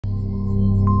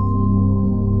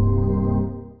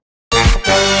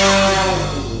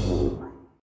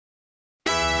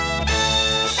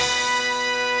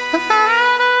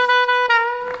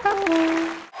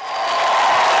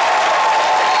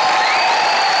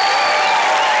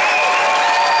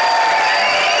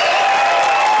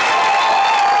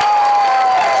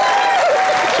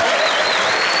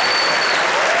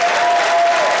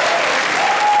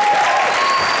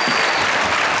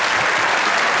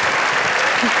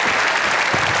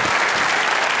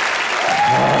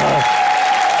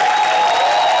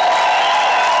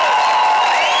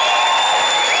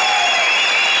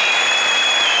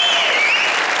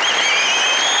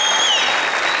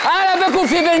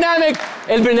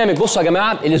البرنامج. بصوا يا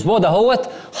جماعه، الاسبوع ده هوت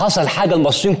حصل حاجه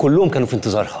المصريين كلهم كانوا في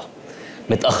انتظارها،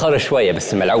 متاخره شويه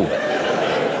بس ملعوبه.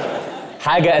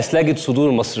 حاجه اسلجت صدور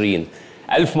المصريين.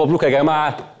 الف مبروك يا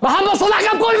جماعه، محمد صلاح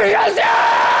جاب جول في تشيلسي.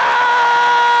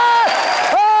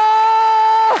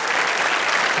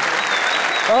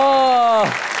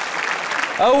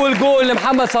 اول جول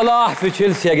لمحمد صلاح في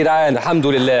تشيلسي يا جدعان، الحمد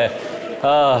لله.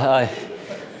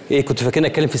 ايه كنت فاكرني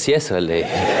اتكلم في السياسه ولا ايه؟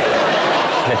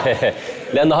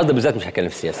 لا النهارده بالذات مش هتكلم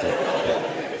في السياسه،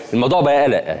 الموضوع بقى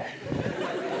قلق.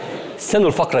 استنوا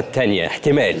الفقره الثانيه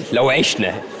احتمال لو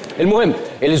عشنا. المهم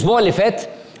الاسبوع اللي فات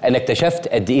انا اكتشفت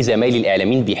قد ايه زمايلي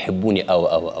الاعلاميين بيحبوني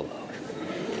أو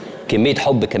كميه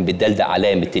حب كان بيتدلدق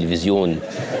عليا من التلفزيون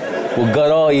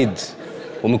والجرايد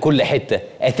ومن كل حته.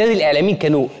 اتاري الاعلاميين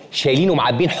كانوا شايلين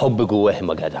ومعبين حب جواهم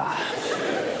يا جدع.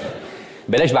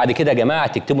 بلاش بعد كده يا جماعه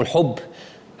تكتموا الحب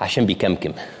عشان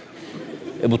بيكمكم،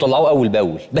 ابقوا طلعوه اول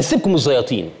باول. بس سيبكم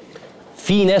الزياطين،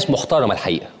 في ناس محترمه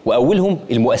الحقيقه، واولهم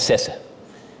المؤسسه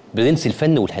برنس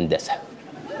الفن والهندسه،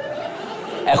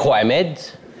 اخو عماد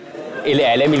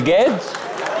الاعلامي الجاد،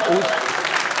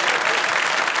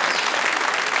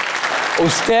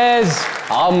 استاذ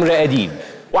عمرو اديب.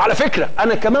 وعلى فكره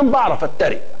انا كمان بعرف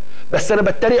اتريق، بس انا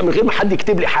بتريق من غير ما حد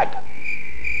يكتب لي حاجه.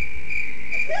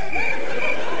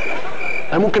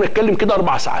 انا ممكن اتكلم كده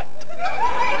 4 ساعات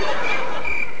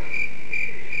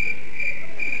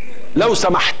لو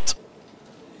سمحت.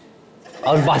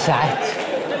 4 ساعات؟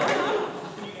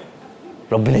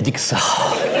 ربنا يديك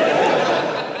الصحة.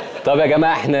 طب يا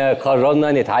جماعة احنا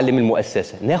قررنا نتعلم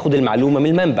المؤسسة، ناخد المعلومة من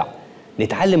المنبع،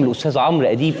 نتعلم الأستاذ عمرو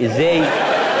أديب ازاي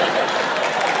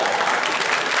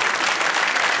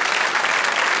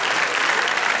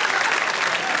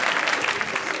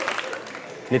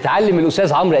نتعلم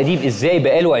الأستاذ عمرو أديب ازاي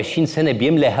بقاله 20 سنة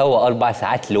بيملى هوا 4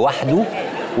 ساعات لوحده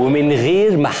ومن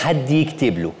غير ما حد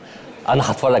يكتب له.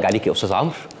 أنا هتفرج عليك يا أستاذ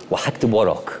عمرو وهكتب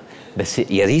وراك، بس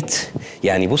يا ريت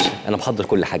يعني بص أنا محضر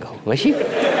كل حاجة أهو، ماشي؟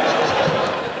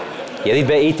 يا ريت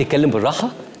بقى إيه تتكلم بالراحة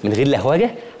من غير لهوجة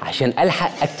عشان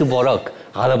ألحق أكتب وراك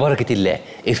على بركة الله.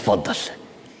 اتفضل.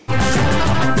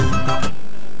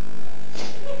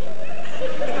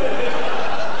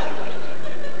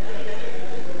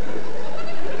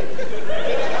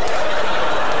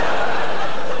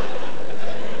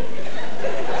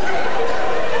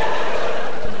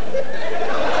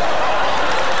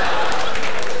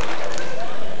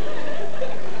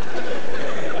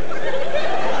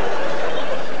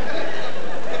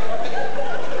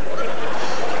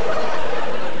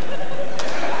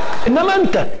 انما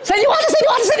انت ثانية واحدة.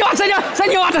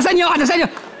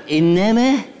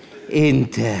 انما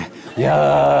انت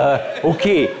يا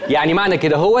اوكي، يعني معنى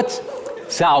كده هوت 1.5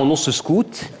 ساعة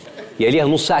سكوت، يليها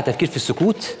نص ساعة تفكير في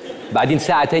السكوت، بعدين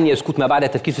ساعة تانية سكوت ما بعد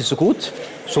التفكير في السكوت،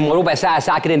 ثم ربع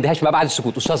ساعة كده اندهاش ما بعد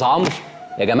السكوت. أستاذ عمرو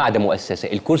يا جماعة ده مؤسسة،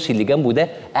 الكرسي اللي جنبه ده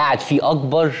قاعد فيه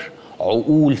أكبر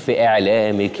عقول في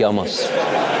إعلامك يا مصر،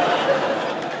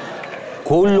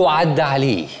 كله عدى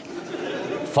عليه.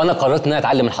 فأنا قررت إن أنا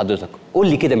أتعلم من حضرتك. قول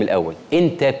لي كده من الأول،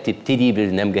 أنت بتبتدي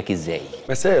برنامجك إزاي؟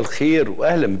 مساء الخير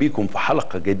وأهلا بيكم في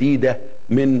حلقة جديدة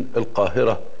من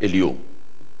القاهرة اليوم.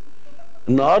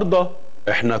 النهاردة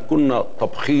إحنا كنا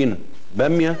طبخين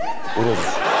بامية ورز.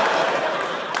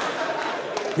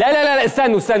 لا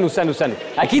استنوا،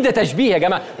 أكيد ده تشبيه يا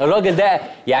جماعة. الراجل ده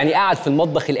يعني قاعد في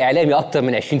المطبخ الإعلامي أكتر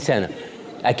من 20 سنة،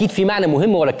 أكيد في معنى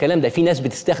مهم ورا الكلام ده. في ناس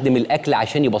بتستخدم الأكل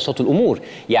عشان يبسطوا الأمور،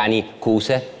 يعني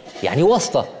كوسة يعني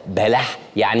واسطة، بلح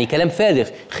يعني كلام فارغ،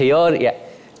 خيار يعني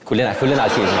كلنا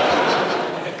عارفين.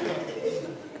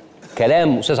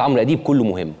 كلام أستاذ عمرو أديب كله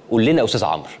مهم. قول لنا يا أستاذ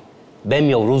عمرو،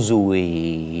 بامية ورز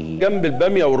جنب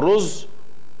البامية والرز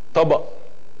طبق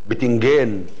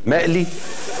بتنجان مقلي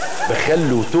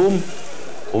بخل وتوم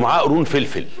ومعاه قرون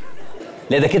فلفل.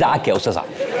 لا ده كده عك يا أستاذ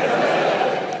عمرو.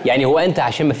 يعني هو أنت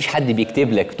عشان ما فيش حد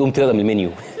بيكتب لك تقوم تقرا من المنيو؟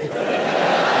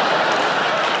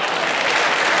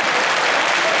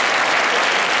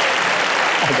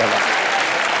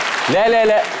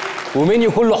 لا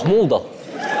ومنيو كله حموضه.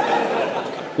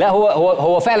 لا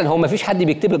هو فعلا هو ما فيش حد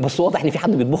بيكتب لك، بس واضح ان في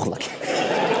حد بيطبخ لك.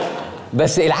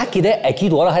 بس العك ده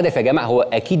اكيد وراه هدف يا جماعه، هو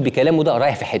اكيد بكلامه ده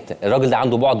رايح في حته. الراجل ده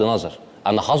عنده بعد نظر،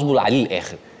 انا هصبر عليه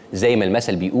للاخر، زي ما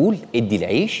المثل بيقول ادي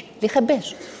العيش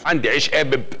لخبازه. عندي عيش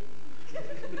قابب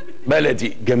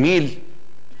بلدي جميل،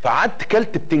 فقعدت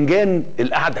كلت بتنجان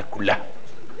القعده كلها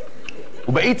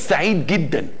وبقيت سعيد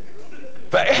جدا.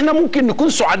 فاحنا ممكن نكون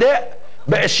سعداء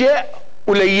باشياء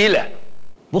قليله.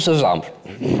 بص يا استاذ عمرو،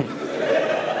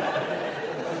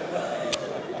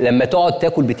 لما تقعد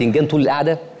تاكل بتنجان طول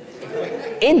القعده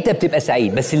انت بتبقى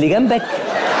سعيد، بس اللي جنبك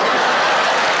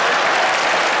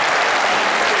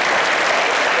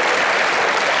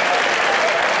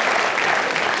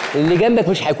اللي جنبك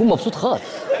مش هيكون مبسوط خالص.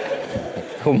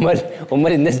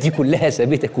 امال الناس دي كلها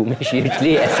سابتك ومشيت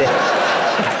ليه اساسا؟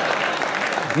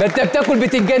 ما انت بتاكل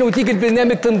بتنجان وتيجي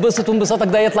البرنامج تنبسط وانبساطك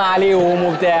ده يطلع عليهم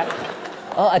وبتاع.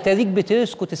 اتاريك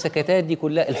بتسكت السكتات دي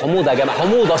كلها. الحموضه يا جماعه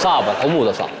حموضه صعبه،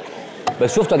 الحموضه صعبه.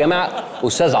 بس شفتوا يا جماعه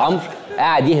استاذ عمرو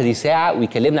قاعد يهري ساعه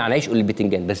ويكلمنا عن عشق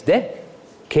البتنجان، بس ده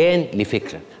كان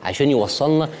لفكره عشان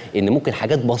يوصلنا ان ممكن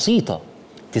حاجات بسيطه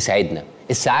تساعدنا.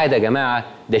 السعاده يا جماعه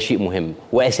ده شيء مهم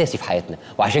واساسي في حياتنا،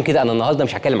 وعشان كده انا النهارده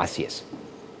مش هتكلم على السياسه.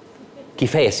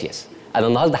 كفايه سياسه، انا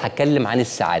النهارده هتكلم عن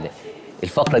السعاده.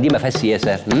 الفقره دي ما فيهاش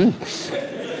سياسه.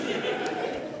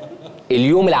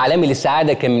 اليوم العالمي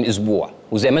للسعاده كان من اسبوع،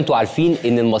 وزي ما انتم عارفين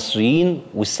ان المصريين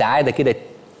والسعاده كده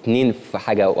اتنين في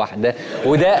حاجه واحده،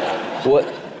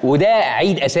 وده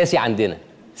عيد اساسي عندنا.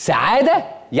 سعاده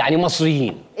يعني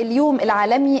مصريين. اليوم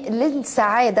العالمي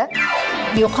للسعاده،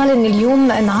 بيقال ان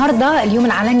اليوم النهارده اليوم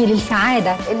العالمي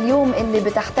للسعاده، اليوم اللي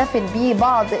بتحتفل بيه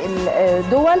بعض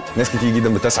الدول. ناس كتير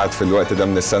جدا بتسعد في الوقت ده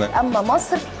من السنه. اما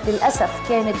مصر للاسف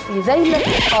كانت في ذيل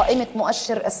قائمه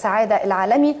مؤشر السعاده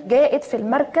العالمي، جاءت في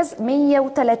المركز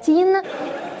 130.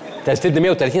 تسدد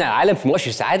 130 على العالم في مؤشر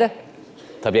السعاده.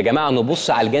 طب يا جماعه نبص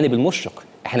على الجانب المشرق،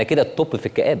 احنا كده التوب في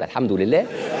الكآبه الحمد لله.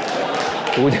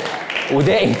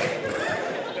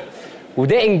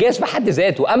 وده انجاز في حد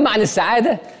ذاته. اما عن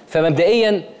السعاده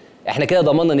فمبدئيا احنا كده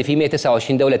ضمننا ان في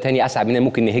 129 دوله تانية اسعد مننا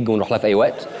ممكن نهج ونروح لها في اي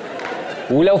وقت.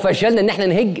 ولو فشلنا ان احنا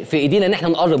نهج في ايدينا ان احنا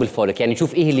نقرب الفارق، يعني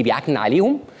نشوف ايه اللي بيعكنن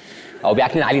عليهم او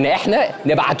بيعكنن علينا احنا،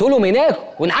 نبعته لهم هناك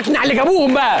ونعكنن على اللي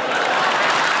جابوهم بقى.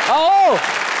 اهو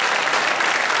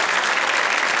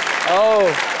اهو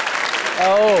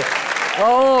اهو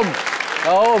اهو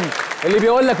اهو اللي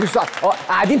بيقول لك مش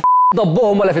قاعدين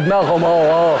ضبهم ولا في دماغهم.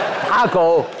 اهو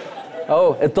حكوا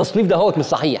اهو التصنيف ده هو مش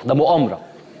صحيح، ده مؤامره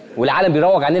والعالم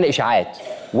بيروج عننا اشاعات،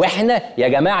 واحنا يا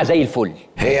جماعه زي الفل.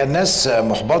 هي الناس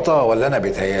محبطه ولا انا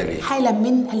بيتهيالي؟ حاله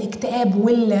من الاكتئاب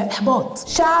والاحباط،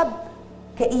 شعب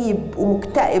كئيب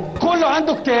ومكتئب، كله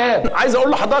عنده اكتئاب. عايز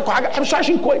اقول لحضراتكم حاجه، احنا مش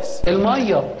عايشين كويس.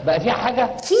 الميه بقى فيها حاجه،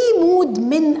 في مود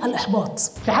من الاحباط،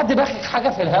 في حد باخد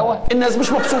حاجه في الهواء، الناس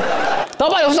مش مبسوطه.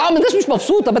 طبعا يا استاذ عمرو الناس مش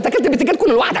مبسوطه، ما انت اكلت بتنجان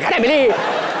كله لوحدك هنعمل ايه؟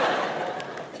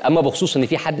 اما بخصوص ان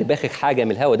في حد باخخ حاجه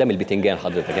من الهوا، ده من البتنجان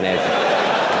حضرتك انا اسف.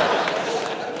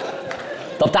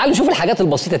 طب تعالوا نشوف الحاجات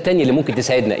البسيطه التانية اللي ممكن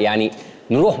تساعدنا، يعني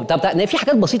نروح في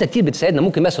حاجات بسيطه كتير بتساعدنا.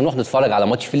 ممكن مثلا نروح نتفرج على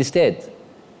ماتش في الاستاد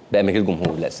بقى من غير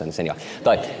جمهور. لا استنى ثانيه واحده.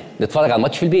 طيب نتفرج على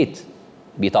ماتش في البيت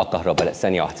بيقطع الكهرباء. لا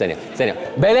ثانيه واحده ثانيه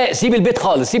بلا سيب البيت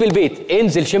خالص، سيب البيت،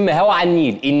 انزل شم هوا على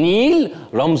النيل. النيل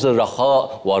رمز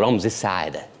الرخاء ورمز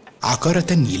السعاده. عقارة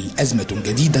النيل أزمة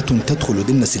جديدة تدخل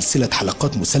ضمن سلسلة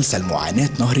حلقات مسلسل معاناة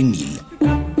نهر النيل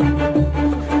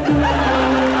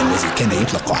الذي كان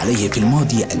يطلق عليه في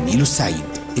الماضي النيل السعيد،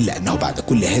 إلا أنه بعد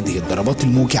كل هذه الضربات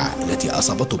الموجعة التي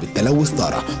أصابته بالتلوث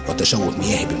تارة وتشوه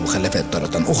مياه بالمخلفات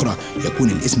تارة أخرى، يكون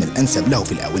الاسم الأنسب له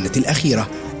في الآونة الأخيرة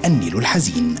النيل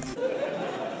الحزين.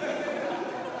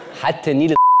 حتى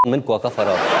النيل منكم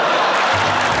وكفرات.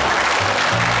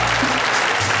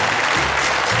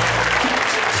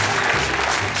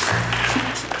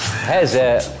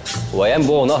 هذا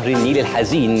وينبع نهر النيل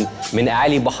الحزين من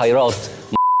أعالي بحيرات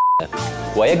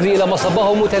ويجري إلى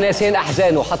مصبه متناسيا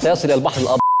أحزانه حتى يصل إلى البحر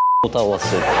الأبيض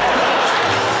المتوسط.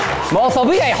 ما هو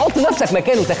طبيعي، حط نفسك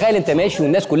مكانه. تخيل أنت ماشي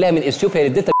والناس كلها من إثيوبيا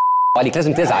للدلتا عليك،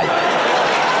 لازم تزعل.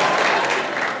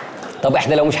 طب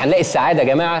إحنا لو مش هنلاقي السعادة يا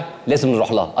جماعة لازم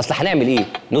نروح لها. أصل هنعمل إيه؟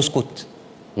 نسكت؟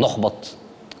 نحبط؟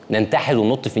 ننتحر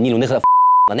وننط في النيل ونغرق؟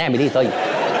 هنعمل إيه طيب؟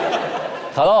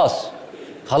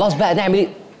 خلاص بقى نعمل إيه؟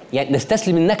 يعني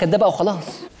نستسلم للنكد ده بقى وخلاص.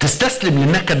 تستسلم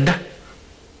للنكد ده؟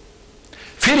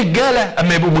 في رجاله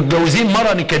اما يبقوا متجوزين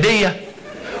مره نكديه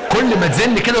كل ما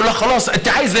تزن كده يقول لها خلاص انت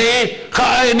عايزه ايه؟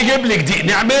 نجيب لك دي،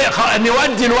 نعمل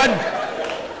نودي.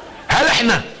 هل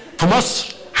احنا في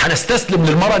مصر هنستسلم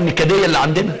للمره النكديه اللي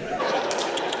عندنا؟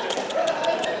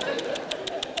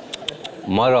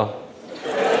 مره؟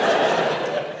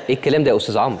 ايه الكلام ده يا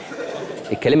استاذ عمرو؟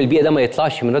 الكلام البيئه ده ما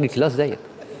يطلعش من راجل كلاس زيك.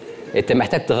 انت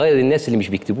محتاج تغير الناس اللي مش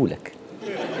بيكتبوا لك.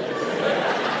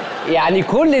 يعني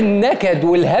كل النكد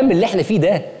والهم اللي احنا فيه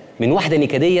ده من واحده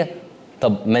نكديه.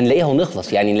 طب ما نلاقيها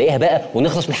ونخلص، يعني نلاقيها بقى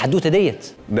ونخلص من الحدوته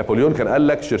ديت. نابليون كان قال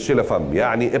لك شرشله فم،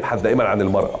 يعني ابحث دائما عن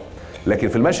المراه. لكن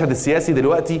في المشهد السياسي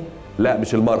دلوقتي لا،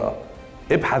 مش المراه،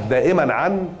 ابحث دائما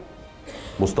عن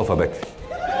مصطفى بكري.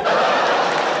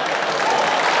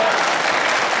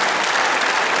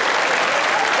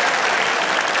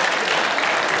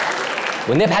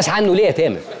 ونبحث عنه ليه يا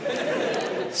تامر؟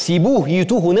 سيبوه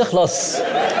يتوه ونخلص.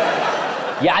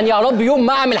 يعني يا رب يوم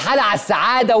ما اعمل حلقه على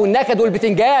السعاده والنكد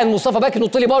والبتنجان مصطفى بكري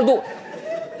نط لي برضه.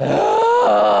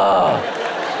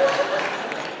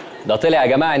 ده طلع يا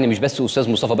جماعه ان مش بس استاذ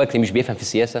مصطفى بكري مش بيفهم في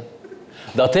السياسه،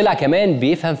 ده طلع كمان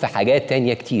بيفهم في حاجات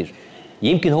تانية كتير.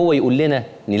 يمكن هو يقول لنا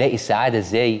نلاقي السعاده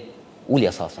ازاي. قول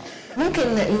يا صاصه. ممكن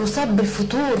يصاب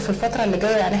بالفتور في الفتره اللي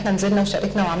جايه، يعني احنا نزلنا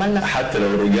وشاركنا وعملنا. حتى لو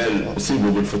الرجال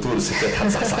اصيبوا بالفتور الستات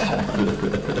هتصحصحهم.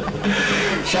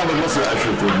 الشعب المصري على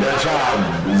الفتور ده شعب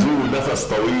ذو نفس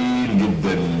طويل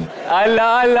جدا.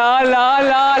 الله الله الله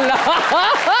الله الله.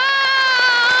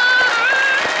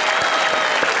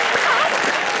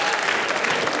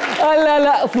 لا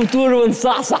لا فتور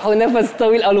ونصحصح ونفس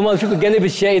طويل. قالوا ما شوف الجانب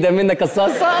الشقي ده منك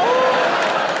الصاصه.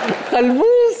 خلبوس.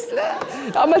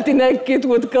 عمال تنكت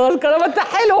وتكركر. ما انت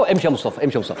حلو. امشي يا مصطفى،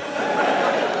 امشي يا مصطفى.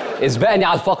 اسبقني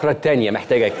على الفقره الثانيه،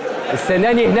 محتاجك.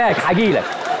 استناني هناك، هجيلك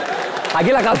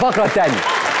على الفقره الثانيه.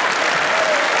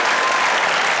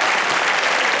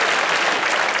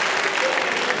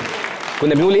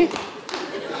 كنا بنقول ايه؟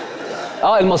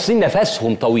 المصريين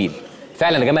نفسهم طويل.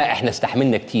 فعلا يا جماعه احنا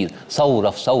استحملنا كتير، ثوره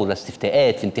في ثوره،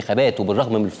 استفتاءات في انتخابات،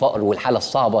 وبالرغم من الفقر والحاله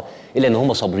الصعبه الا ان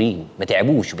هم صابرين، ما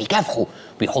تعبوش، وبيكافحوا،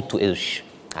 بيحطوا قرش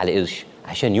على قرش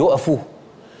عشان يقفوا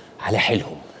على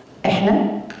حيلهم.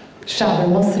 احنا الشعب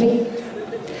المصري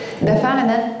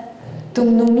دفعنا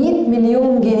 800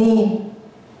 مليون جنيه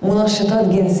منشطات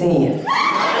جنسيه.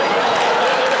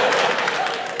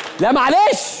 لا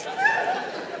معلش،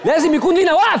 لازم يكون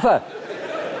لينا وقفه.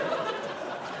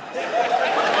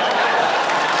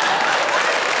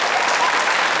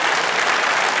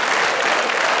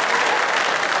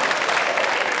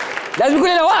 لازم يكون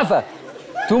لنا وقفه.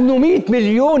 800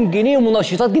 مليون جنيه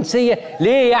منشطات جنسيه،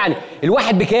 ليه يعني؟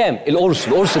 الواحد بكام؟ القرص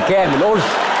بكام؟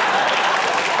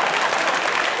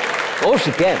 القرص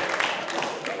بكام؟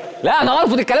 لا انا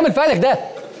ارفض الكلام الفارغ ده.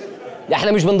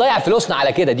 احنا مش بنضيع فلوسنا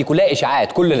على كده، دي كلها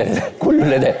اشاعات.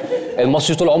 كل ده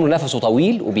المصري طول عمره نفسه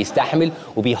طويل وبيستحمل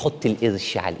وبيحط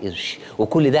القرش على القرش،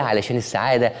 وكل ده علشان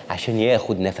السعاده، عشان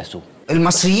ياخد نفسه.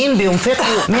 المصريين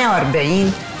بينفقوا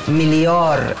 140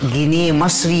 مليار جنيه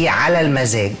مصري على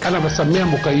المزاج. انا بسميها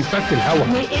مكيفات الهواء.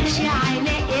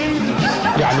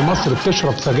 يعني مصر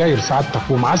بتشرب سجاير سعادتك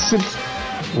ومعسل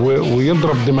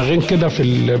ويضرب دماغين كده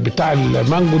في بتاع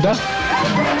المانجو ده.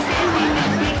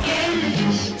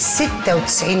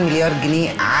 96 مليار جنيه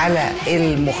على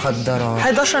المخدرات.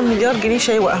 11 مليار جنيه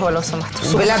شاي وقهوه لو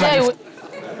سمحتوا.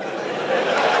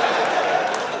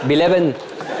 بلبن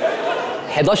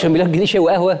 11 مليار جنيه شاي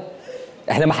وقهوه.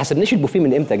 احنا ما حسبناش البوفيه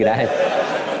من امتى يا جدعان؟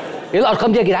 ايه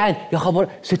الارقام دي يا جدعان؟ يا خبر،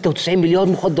 96 مليار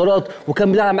مخدرات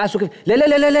وكام بتاع معاه سكر. لا لا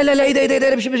لا لا لا لا، ايه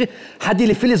ده مش حد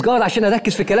يلف لي سجاره عشان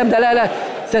اركز في الكلام ده. لا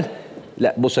استنى.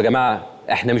 لا بصوا يا جماعه،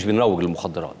 احنا مش بنروج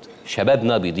للمخدرات.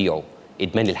 شبابنا بيضيعوا.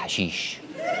 ادمان الحشيش،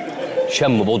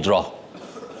 شم بودره،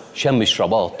 شم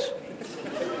شرابات.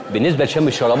 بالنسبه لشم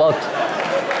الشرابات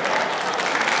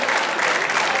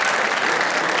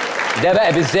ده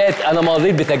بقى بالذات انا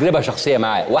مريت بتجربه شخصيه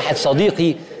معاه. واحد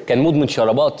صديقي كان مدمن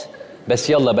شرابات، بس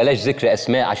يلا بلاش ذكر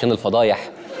اسماء عشان الفضايح.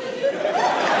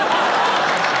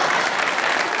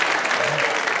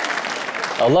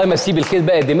 الله يمسيه بالخير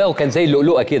بقى، دماغه كان زي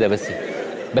اللؤلؤه كده.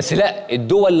 بس لا،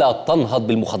 الدول لا تنهض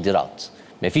بالمخدرات.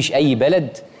 مفيش اي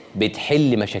بلد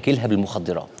بتحل مشاكلها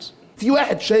بالمخدرات. في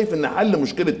واحد شايف ان حل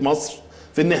مشكله مصر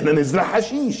في ان احنا نزرع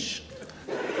حشيش.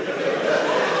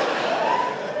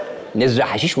 نزرع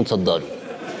حشيش ونصدره،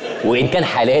 وان كان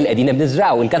حلال ادينا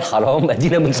بنزرعه، وان كان حرام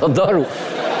ادينا بنصدره،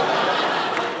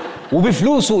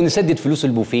 وبفلوسه نسدد فلوس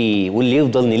البوفيه، واللي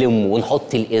يفضل نلمه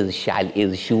ونحط القرش على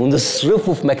القرش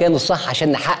ونصرفه في مكانه الصح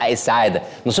عشان نحقق السعاده.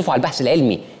 نصرفه على البحث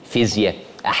العلمي، فيزياء،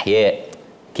 احياء،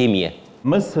 كيمياء.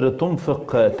 مصر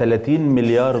تنفق 30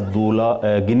 مليار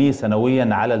جنيه سنويا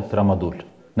على الترامادول.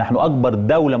 نحن اكبر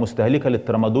دوله مستهلكه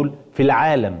للترامادول في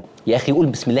العالم. يا اخي قول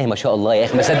بسم الله ما شاء الله يا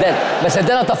اخي. ما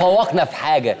صدقنا تفوقنا في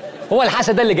حاجه. هو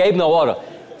الحسد ده اللي جايبنا ورا.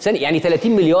 يعني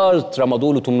 30 مليار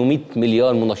ترامادول و800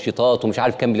 مليار منشطات ومش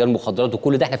عارف كام مليار مخدرات،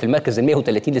 وكل ده احنا في المركز ال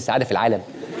 130 للسعاده في العالم.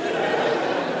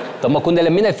 طب ما كنا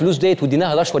لمينا الفلوس ديت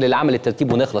واديناها رشوه للي عمل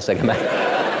الترتيب ونخلص يا جماعه.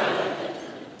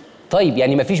 طيب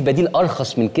يعني مفيش بديل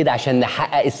ارخص من كده عشان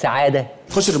نحقق السعاده؟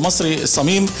 الكشري المصري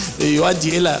الصميم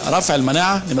يؤدي الى رفع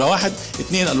المناعه، نمره 1،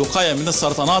 2 الوقايه من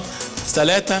السرطانات،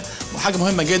 3 وحاجه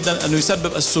مهمه جدا انه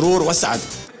يسبب السرور والسعاده.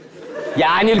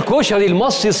 يعني الكشري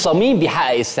المصري الصميم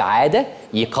بيحقق السعاده،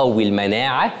 يقوي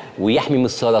المناعه ويحمي من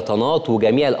السرطانات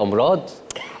وجميع الامراض.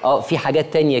 في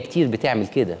حاجات تانية كتير بتعمل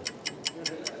كده.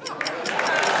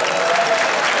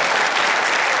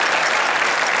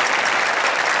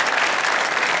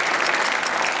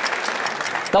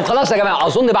 طب خلاص يا جماعه،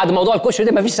 اظن بعد موضوع الكشري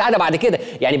ده مفيش سعاده بعد كده.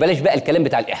 يعني بلاش بقى الكلام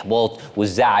بتاع الاحباط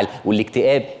والزعل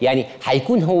والاكتئاب. يعني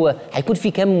هيكون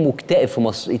في كام مكتئب في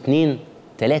مصر؟ 2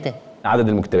 3؟ عدد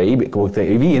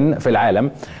المكتئبين في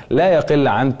العالم لا يقل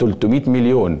عن 300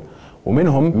 مليون.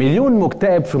 ومنهم مليون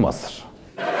مكتئب في مصر.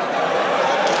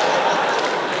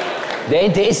 ده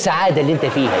انت ايه السعاده اللي انت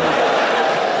فيها دي؟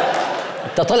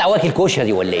 انت طالع واكل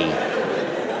كشري ولا ايه؟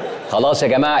 خلاص يا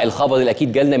جماعه، الخبر اللي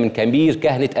اكيد جالنا من كبير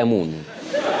كهنه امون.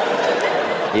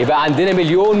 يبقى عندنا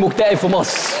مليون مكتئب في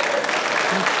مصر.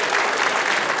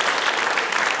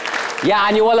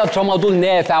 يعني ولا ترامادول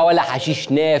نافع ولا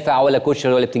حشيش نافع ولا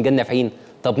كشري ولا بتنجان نافعين.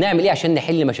 طب نعمل ايه عشان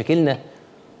نحل مشاكلنا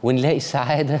ونلاقي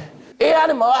السعاده؟ ايه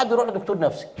يعني ما واحد يروح لدكتور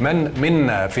نفسي؟ من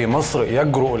منا في مصر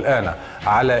يجرؤ الآن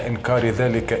على إنكار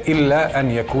ذلك إلا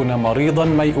أن يكون مريضا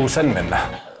ميؤوسا منه؟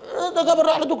 ده جابر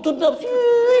راح لدكتور نفسي،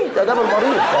 ده جابر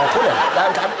مريض، ده كلها،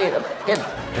 ده مش عارف ايه كده.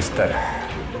 استرح،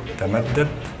 تمدد،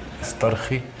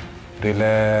 استرخي،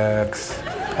 ريلاكس.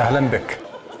 أهلا بك.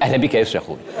 اهلا بك يا يوسف يا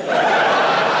اخويا.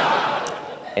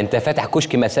 انت فاتح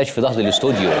كشك مساج في ظهر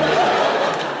الاستوديو ولا ايه؟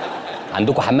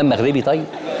 عندكم حمام مغربي طيب؟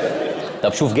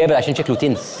 طب شوف جابر عشان شكله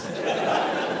تنس.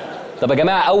 طب يا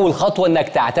جماعه، اول خطوه انك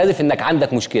تعترف انك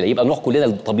عندك مشكله، يبقى نروح كلنا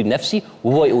لطبيب نفسي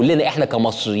وهو يقول لنا احنا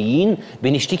كمصريين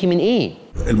بنشتكي من ايه.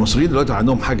 المصريين دلوقتي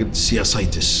عندهم حاجه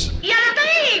سياسايتس، يا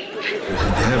لطيف،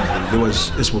 التهاب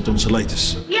اللوز اسمه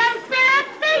تونسيلايتس، يا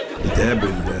ساتي، التهاب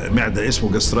المعده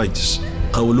اسمه جاسترايتس،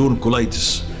 قولون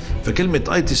كولايتس. فكلمه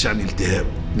ايتس يعني التهاب.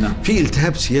 نعم. في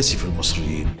التهاب سياسي في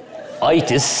المصريين.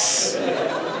 ايتس؟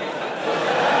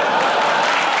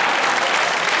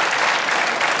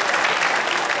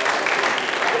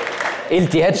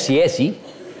 التهاب سياسي؟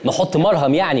 نحط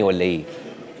مرهم يعني ولا ايه؟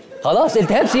 خلاص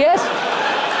التهاب سياسي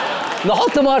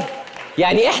نحط مرهم.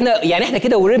 يعني احنا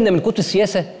كده وربنا من كتر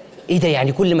السياسه. ايه ده؟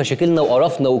 يعني كل مشاكلنا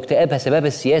وقرفنا واكتئابها سبب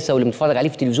السياسه واللي بنتفرج عليه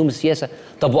في التلفزيون السياسه.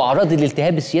 طب واعراض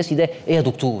الالتهاب السياسي ده ايه يا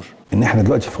دكتور؟ ان احنا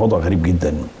دلوقتي في وضع غريب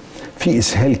جدا، في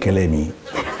اسهال كلامي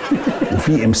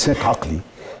وفي امساك عقلي.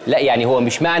 لا يعني هو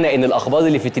مش معنى ان الاخبار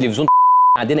اللي في التلفزيون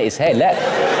عندنا اسهال، لا.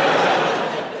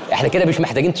 احنا كده مش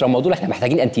محتاجين ترامادول، احنا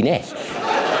محتاجين انتينال.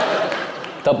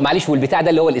 طب معلش، والبتاع ده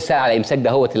اللي هو الاسهال على امساك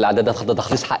ده هو ده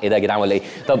تخليص حق ده يا جدعان ولا ايه؟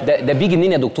 طب ده بيجي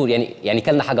منين يا دكتور؟ يعني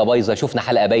كلنا حاجه بايظه، شفنا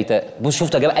حلقه بايته، بص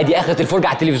شفتوا يا جماعه، ادي اخره الفرجه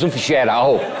على التلفزيون في الشارع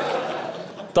اهو.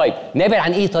 طيب نابع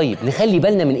عن ايه؟ طيب نخلي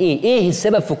بالنا من ايه؟ ايه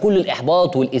السبب في كل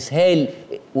الاحباط والاسهال؟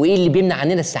 وايه اللي بيمنع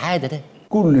عننا السعاده ده؟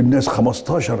 كل الناس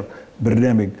 15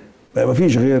 برنامج، ما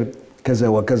فيش غير كذا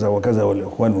وكذا وكذا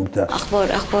والاخوان وبتاع. اخبار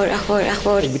اخبار اخبار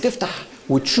اخبار. بتفتح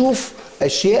وتشوف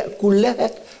اشياء كلها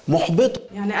محبطه.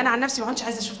 يعني انا عن نفسي ما عادش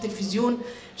عايزه اشوف تلفزيون،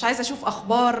 مش عايزه اشوف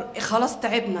اخبار، خلاص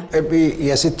تعبنا.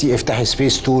 يا ستي افتحي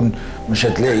سبيس تون، مش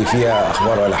هتلاقي فيها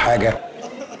اخبار ولا حاجه.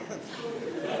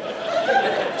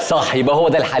 صح، يبقى هو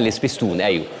ده الحل، سبيس تون.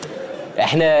 ايوه،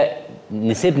 احنا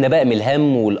نسيبنا بقى من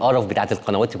الهم والقرف بتاعت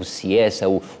القنوات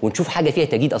والسياسه ونشوف حاجه فيها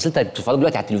تجديد. اصل انت بتتفرج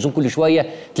دلوقتي على التلفزيون كل شويه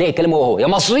تلاقي الكلام هو يا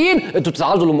مصريين انتوا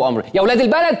بتتعرضوا للمؤامره، يا اولاد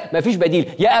البلد مفيش بديل،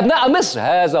 يا ابناء مصر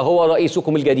هذا هو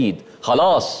رئيسكم الجديد.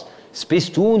 خلاص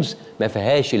سبيس تونز ما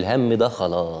فيهاش الهم ده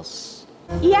خلاص.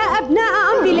 يا ابناء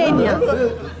امبلينيا،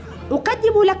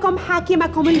 اقدم لكم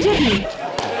حاكمكم الجديد.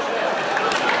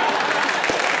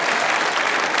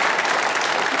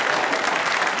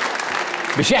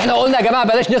 مش احنا قلنا يا جماعه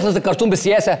بلاش نخلط الكرتون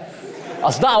بالسياسه؟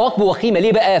 اصل ده عواقبه وخيمه.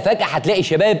 ليه بقى؟ فجاه هتلاقي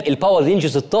شباب الباور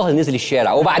رينجرز الطاهر نزل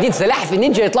الشارع، وبعدين سلاحف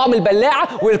النينجا يطلعوا من البلاعه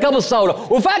ويركبوا الثوره،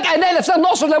 وفجاه نلاقي نفسنا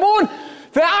بنعصر ليمون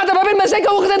في قاعده ما بين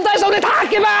مزيكا واخد دايسه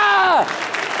ونضحك بقى.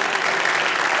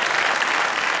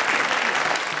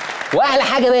 واحلى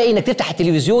حاجه بقى ايه؟ انك تفتح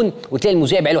التلفزيون وتلاقي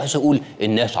المذيع بعيله حصه يقول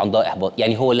الناس عندها احباط.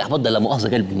 يعني هو الاحباط ده لا مؤاخذه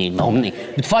جاي منين؟ ما هو منين؟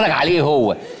 بيتفرج عليه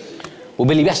هو.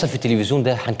 وباللي بيحصل في التلفزيون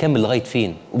ده هنكمل لغايه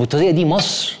فين؟ وبالطريقه دي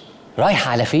مصر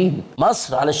رايحه على فين؟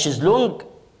 مصر على الشيزلونج،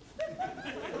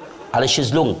 على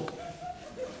الشيزلونج.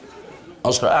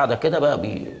 مصر قاعده كده بقى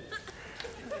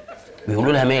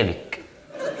بيقولوا لها مالك.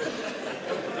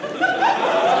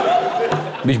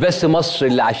 مش بس مصر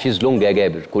اللي على الشيزلونج يا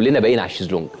جابر، كلنا باقيين على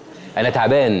الشيزلونج. انا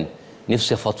تعبان،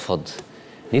 نفسي افضفض،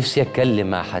 نفسي اتكلم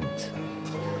مع حد.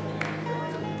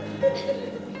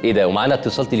 ايه ده؟ ومعانا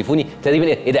اتصال تليفوني تقريبا.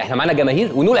 ايه ده؟ احنا معانا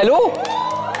جماهير ونقول الو.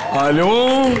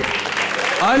 الو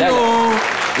الو.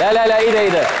 لا لا لا، ايه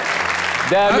ده؟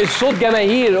 ده مش صوت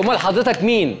جماهير. امال حضرتك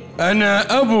مين؟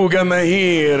 انا ابو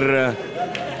جماهير،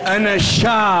 انا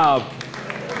الشعب.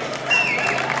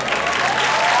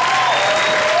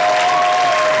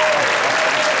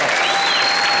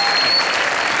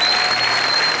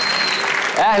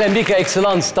 اهلا بيك يا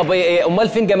اكسلانس. طب امال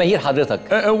فين جماهير حضرتك؟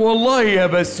 والله يا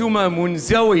بسومه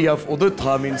منزويه في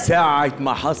اوضتها من ساعه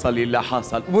ما حصل اللي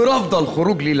حصل ورافضه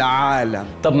الخروج للعالم.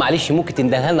 طب معلش ممكن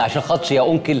تندهها لنا عشان خاطر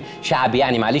يا انكل شعب،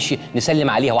 يعني معلش نسلم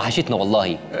عليها، وحشتنا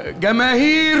والله.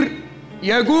 جماهير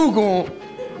يا جوجو،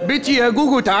 بيتي يا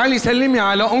جوجو تعالي سلمي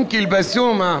على انكل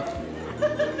بسومه.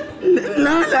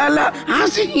 لا لا لا،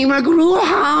 حاسني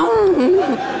مجروحه.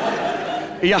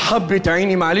 يا حبة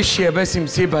عيني معلش يا باسم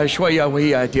سيبها شوية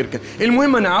وهي هتركب.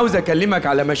 المهم أنا عاوز أكلمك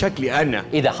على مشاكلي أنا.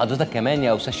 ايه ده حضرتك كمان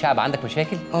يا استاذ شعب عندك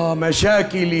مشاكل؟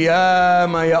 مشاكل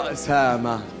ياما يا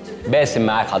أسامة. باسم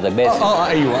معاك حضرتك باسم.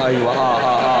 أيوه.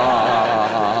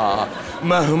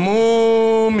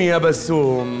 مهموم يا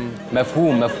بسوم.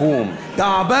 مفهوم.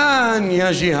 تعبان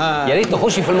يا جهاد. يا ريت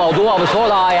تخشي في الموضوع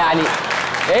بسرعة يعني.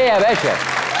 ايه يا باشا؟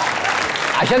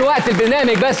 عشان وقت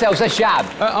البرنامج بس يا استاذ شعب.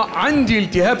 عندي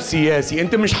التهاب سياسي.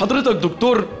 انت مش حضرتك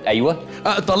دكتور؟ ايوه.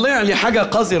 طلع لي حاجه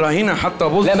قذره هنا حتى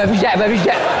بص. لا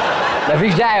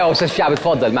مفيش داعي يا استاذ شعب.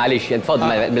 اتفضل معلش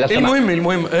اتفضل.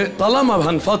 المهم طالما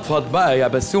هنفضفض بقى يا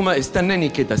بسومه استناني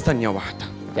كده ثانيه واحده.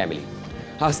 تعمل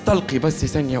ايه؟ هستلقي بس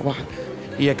ثانيه واحده.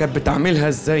 هي كانت بتعملها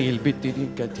ازاي البت دي؟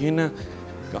 كانت هنا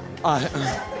انت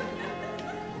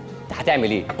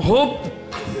هتعمل ايه؟ هوب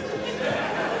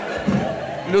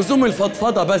لزوم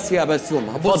الفضفضه بس يا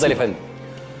بسومه. اتفضل يا فندم.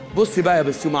 بصي بقى يا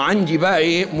بسومه، عندي بقى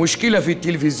ايه مشكله في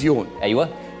التلفزيون. ايوه.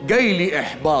 جاي لي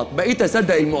احباط، بقيت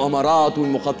اصدق المؤامرات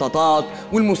والمخططات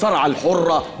والمصارعه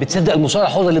الحره. بتصدق المصارعه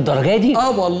الحره للدرجه دي؟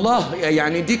 والله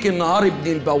يعني ديك النهار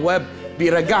ابن البواب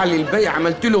بيرجع لي البيع،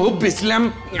 عملت له هوب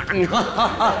اسلام يعني.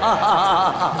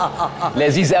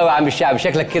 لذيذ قوي يا عم الشعب،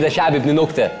 شكلك كده شعب ابن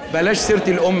نكته. بلاش سيره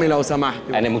الام لو سمحت.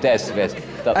 انا متاسف باسم.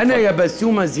 انا يا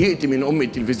بسومه زهقت من ام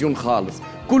التلفزيون خالص،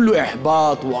 كله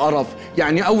احباط وقرف.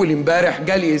 يعني اول امبارح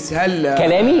جالي اسهال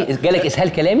كلامي. جالك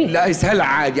اسهال كلامي؟ لا اسهال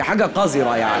عادي، حاجه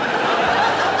قذره يعني.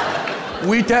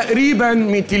 وتقريبا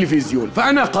من التلفزيون،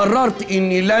 فانا قررت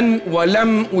اني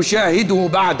ولم اشاهده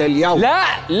بعد اليوم.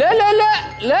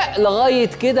 لا لغايه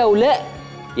كده ولا.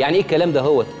 يعني ايه الكلام ده؟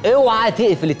 هو اوعى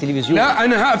تقفل التلفزيون. لا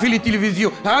انا هقفل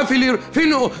التلفزيون. هقفل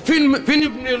فين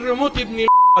ابن الريموت ابن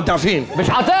ده فين؟ مش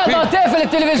هتقدر تقفل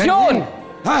التلفزيون.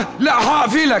 لا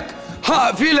هقفلك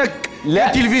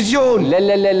التلفزيون.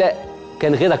 لا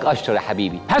كان غيرك اشطر يا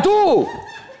حبيبي. هاتوه.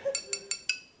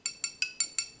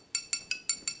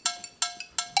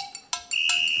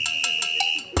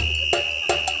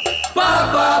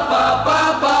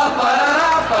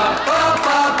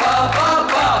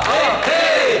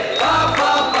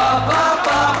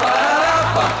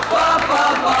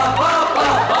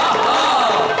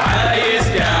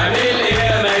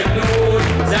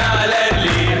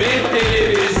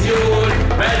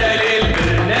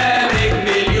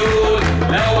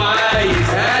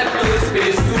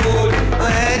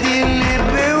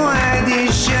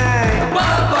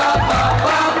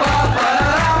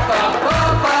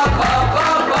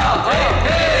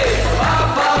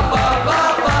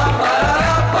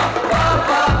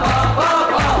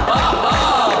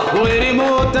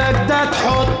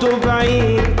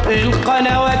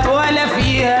 القنوات ولا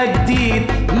فيها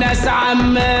جديد، ناس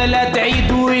عمالة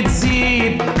تعيد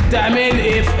وتزيد. تعمل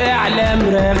ايه في اعلام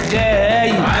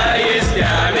رغاي؟ عايز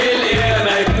تعمل ايه يا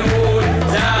مجنون؟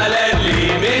 زعلان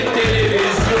ليه من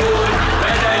التلفزيون؟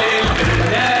 بدل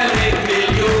البرنامج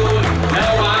مليون،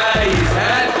 لو عايز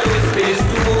هتدوس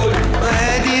بستون.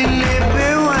 وادي اللب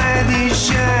وادي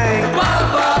الشاي.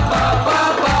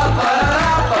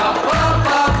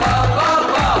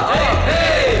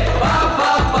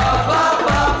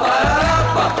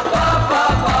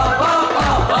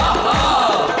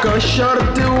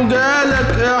 كشرت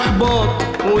وجالك احباط،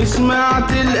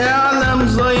 وسمعت الاعلام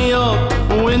زياط،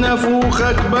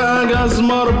 ونافوخك بقى جاز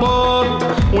مرباط،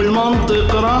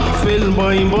 والمنطق راح في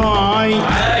الباي باي.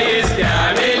 عايز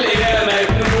تعمل ايه يا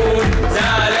مجنون؟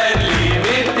 زعلان ليه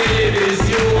من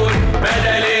التلفزيون؟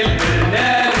 بدل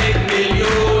البرنامج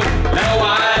مليون، لو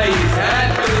عايز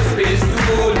هتدوس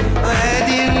بستون.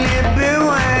 وادي اللب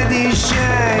وادي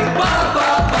الشاي.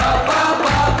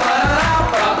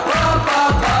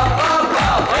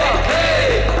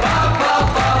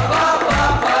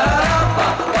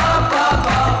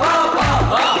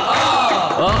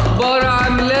 اخبار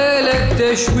عاملالك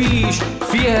تشويش،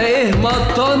 فيها ايه ما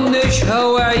تطنش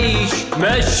هوعيش.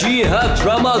 مشيها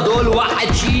ترامادول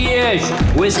وحشيش،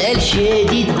 واسأل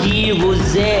شادي تجيبه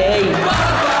ازاي.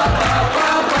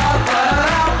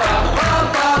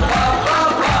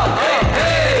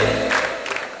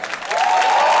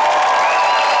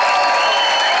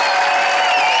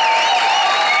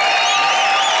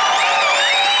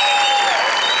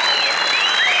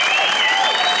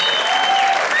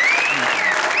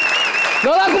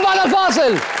 نراكم بعد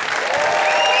الفاصل.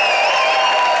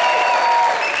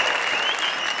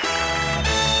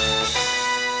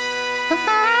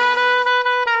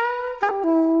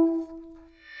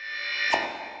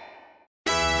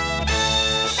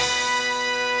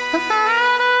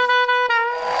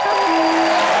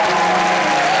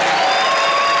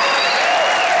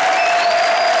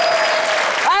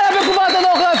 اهلا بكم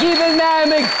مرة اخرى في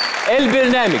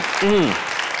البرنامج.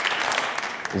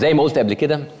 زي ما قلت قبل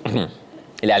كده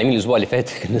الاعلاميين الاسبوع اللي فات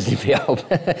كانوا نازلين فيها حب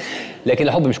لكن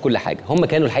الحب مش كل حاجه. هم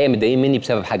كانوا الحقيقه متضايقين مني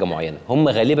بسبب حاجه معينه. هم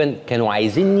غالبا كانوا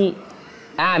عايزيني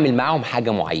اعمل معاهم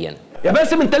حاجه معينه. يا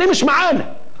باسم انت ليه مش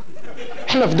معانا؟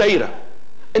 احنا في دايره،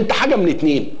 انت حاجه من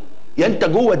اتنين، يا انت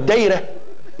جوه الدايره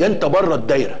يا انت بره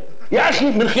الدايره. يا اخي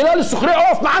من خلال السخريه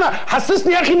اقف معانا،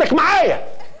 حسسني يا اخي انك معايا.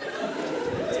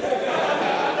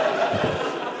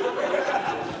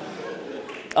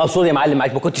 سوري يا معلم،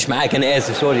 معاك ما كنتش معاك، انا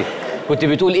اسف سوري. كنت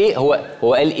بتقول ايه؟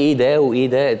 هو قال ايه ده وايه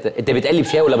ده؟ انت بتقلب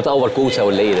شاي ولا بتقور كوسه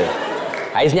ولا ايه ده؟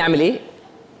 عايزني اعمل ايه؟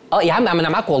 يا عم انا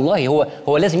معاك والله.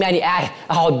 هو لازم يعني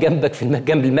اقعد جنبك في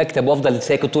جنب المكتب وافضل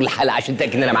ساكت طول الحلقه عشان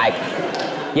تاكد ان انا معاك؟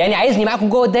 يعني عايزني معاكم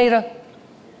جوه الدايره؟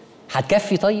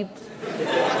 هتكفي طيب؟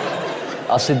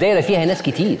 اصل الدايره فيها ناس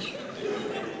كتير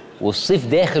والصيف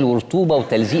داخل ورطوبه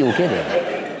وتلزيق وكده.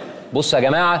 بصوا يا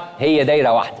جماعه، هي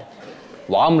دايره واحده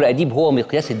وعمرو اديب هو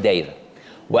مقياس الدايره،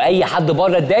 واي حد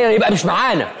بره الدايره يبقى مش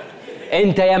معانا.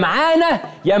 انت يا معانا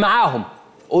يا معاهم.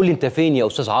 قول لي انت فين يا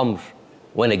استاذ عمرو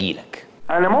وانا اجيلك.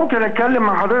 انا ممكن اتكلم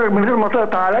مع حضرتك من غير ما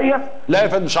تقطع عليا؟ لا يا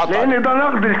فندم مش هقطع، لان ده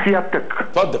نقد لسيادتك.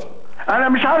 اتفضل. انا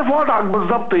مش عارف وضعك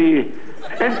بالظبط ايه.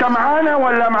 انت معانا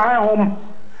ولا معاهم؟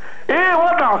 ايه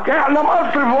وضعك؟ احنا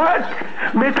مصر في وقت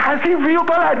متحاسين فيه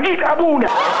وطالع ديك ابونا.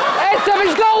 انت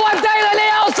مش جوه الدايره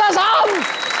ليه يا استاذ عمرو؟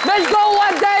 مش جوه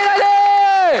الدايره ليه؟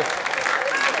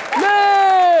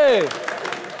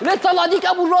 ليه طلع ديك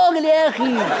ابو الراجل يا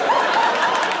اخي؟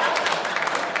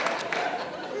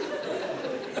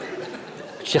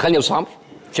 شغلني يا استاذ عمرو،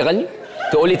 شغلني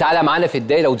تقول لي تعالى معانا في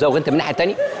الدايره وتزوغ انت من الناحيه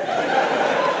الثانيه؟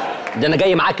 ده انا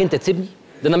جاي معاك انت تسيبني؟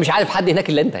 ده انا مش عارف حد هناك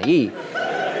الا انت. ايه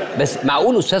بس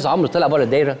معقول استاذ عمرو طلع بره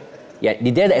الدايره؟ يعني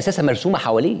دي دايره اساسا مرسومه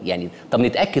حواليه يعني. طب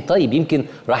نتاكد طيب، يمكن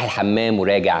راح الحمام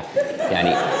وراجع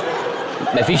يعني.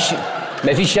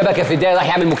 مفيش شبكه في الدايره، راح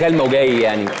يعمل مكالمه وجاي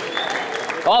يعني.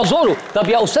 اعذره. طب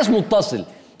يا استاذ متصل،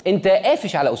 انت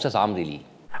قافش على استاذ عمرو ليه؟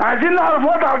 عايزين نعرف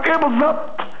وضعك ايه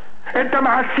بالظبط. انت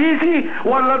مع السيسي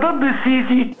ولا ضد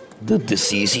السيسي؟ ضد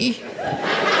السيسي؟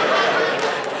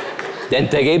 ده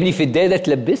انت جايبني في الدايره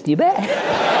تلبسني بقى.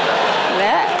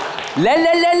 لا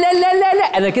لا لا لا لا لا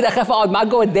لا، انا كده اخاف اقعد معاك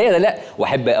جوه الدايره. لا،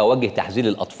 واحب اوجه تحذير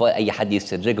للاطفال، اي حد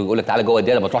يستدرجك ويقول لك تعالى جوه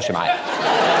الدايره ما تروحش معايا.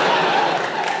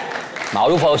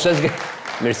 معروفه يا استاذ.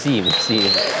 ميرسي ميرسي.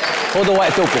 خدوا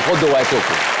وقتكم خدوا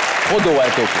وقتكم خدوا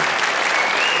وقتكم.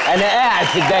 انا قاعد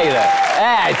في الدايره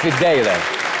قاعد في الدايره.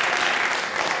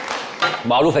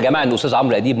 معروف يا جماعه ان استاذ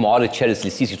عمرو اديب معارض شرس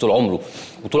للسيسي طول عمره،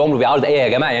 وطول عمره بيعارض ايه يا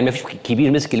جماعه؟ يعني ما فيش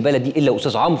كبير مسك البلد دي الا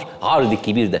استاذ عمرو عارض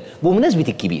الكبير ده. بمناسبه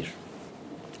الكبير،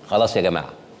 خلاص يا جماعه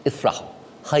افرحوا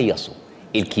هيصوا،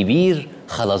 الكبير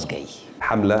خلاص جاي.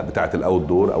 الحمله بتاعت الاوت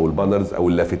دور او البانرز او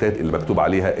اللافتات اللي مكتوب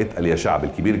عليها اتقل يا شعب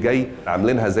الكبير جاي،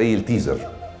 عاملينها زي التيزر.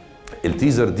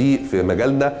 التيزر دي في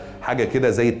مجالنا حاجه كده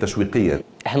زي التشويقيه.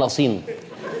 احنا ناقصين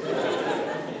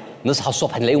نصحى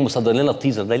الصبح نلاقيهم مصدرين لنا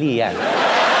التيزر ده ليه يعني؟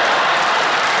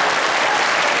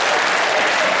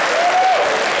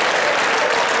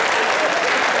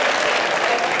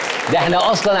 ده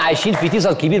احنا اصلا عايشين في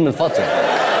تيزر كبير من فتره،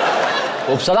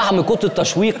 وبصراحه من كتر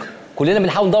التشويق كلنا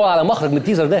بنحاول ندور على مخرج من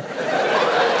التيزر ده.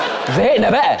 زهقنا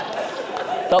بقى.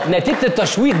 طب نتيجه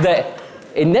التشويق ده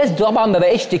الناس طبعا ما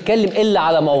بقتش تتكلم الا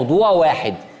على موضوع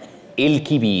واحد،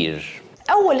 الكبير.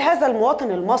 اول هذا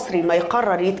المواطن المصري ما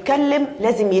يقرر يتكلم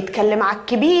لازم يتكلم على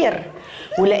الكبير،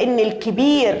 ولان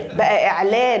الكبير بقى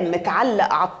اعلان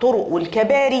متعلق على الطرق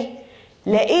والكباري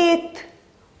لقيت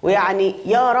ويعني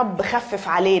يا رب خفف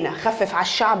علينا، خفف على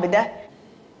الشعب ده.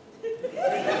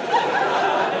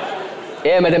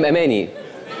 ايه يا مدام اماني؟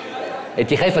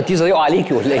 انت خايفه التيزر يقع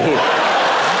عليكي ولا ايه؟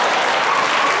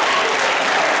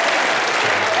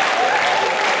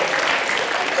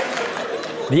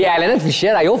 دي اعلانات في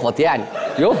الشارع يفط يعني،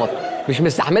 يفط. مش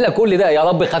مستحمله كل ده. يا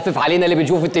رب خفف علينا اللي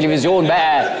بنشوفه في التلفزيون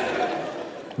بقى.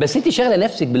 بس انت شاغله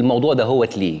نفسك بالموضوع ده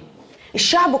هوت ليه؟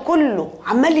 الشعب كله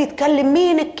عمال يتكلم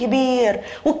مين الكبير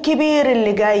والكبير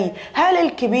اللي جاي. هل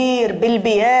الكبير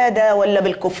بالبيادة ولا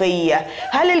بالكوفية؟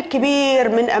 هل الكبير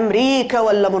من أمريكا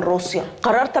ولا من روسيا؟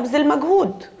 قررت أبذل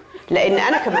مجهود لأن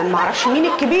أنا كمان معرفش مين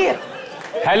الكبير.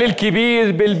 هل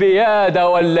الكبير بالبيادة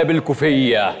ولا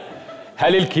بالكوفية؟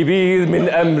 هل الكبير من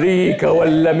أمريكا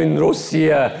ولا من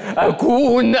روسيا؟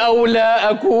 أكون أو لا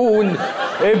أكون؟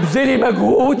 ابذلي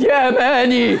مجهود يا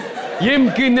أماني،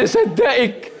 يمكن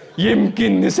نصدقك،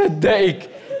 يمكن نصدقك،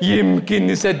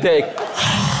 يمكن نصدقك.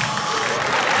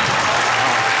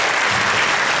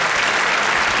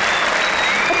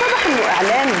 اتضح انه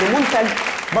اعلان لمنتج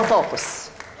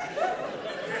بطاطس.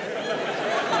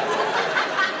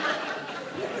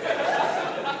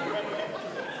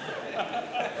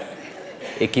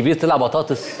 الكبير طلع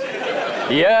بطاطس؟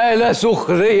 يا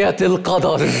لسخرية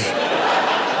القدر.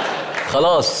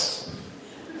 خلاص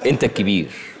انت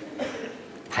الكبير،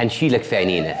 هنشيلك في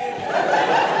عينينا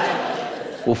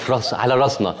وفي على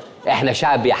راسنا. احنا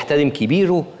شعب بيحترم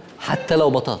كبيره حتى لو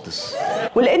بطاطس.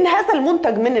 ولأن هذا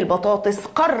المنتج من البطاطس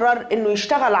قرر إنه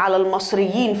يشتغل على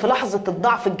المصريين في لحظة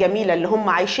الضعف الجميلة اللي هم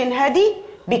عايشينها دي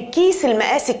بالكيس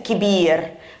المقاس الكبير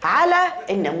على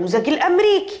النموذج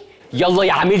الأمريكي. يلا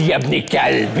يا عميل يا ابن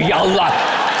الكلب، يلا.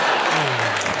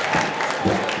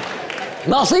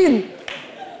 ناقصين.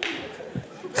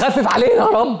 خفف علينا يا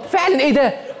رب. فعلا ايه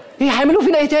ده؟ ايه هيعملوا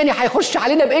فينا ايه تاني؟ هيخش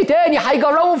علينا بايه تاني؟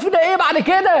 هيجربوا فينا ايه بعد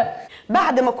كده؟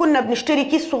 بعد ما كنا بنشتري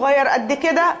كيس صغير قد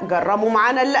كده، جربوا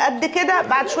معانا اللي قد كده،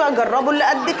 بعد شويه جربوا اللي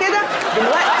قد كده،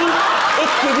 دلوقتي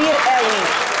الكبير قوي.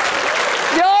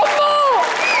 يابا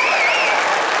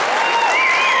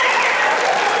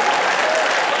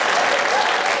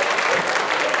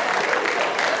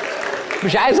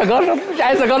مش عايز اجرب، مش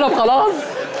عايز اجرب خلاص.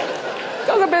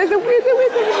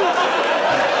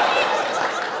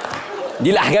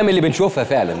 دي الاحجام اللي بنشوفها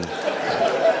فعلا.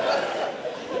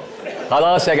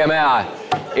 خلاص يا جماعه،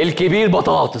 الكبير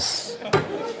بطاطس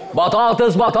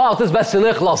بطاطس بطاطس، بس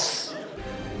نخلص.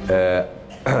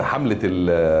 حمله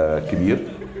الكبير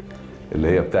اللي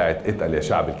هي بتاعت اتقل يا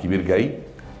شعب الكبير جاي،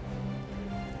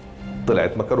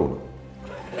 طلعت مكرونه.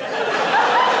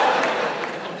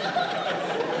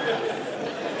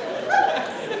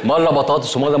 مره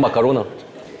بطاطس ومره مكرونه.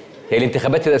 هي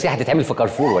الانتخابات الرئاسيه هتتعمل في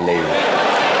كارفور ولا ايه؟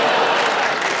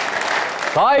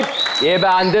 طيب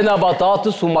يبقى عندنا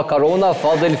بطاطس ومكرونه،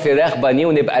 فاضل فراخ بانيه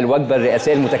ونبقى الوجبه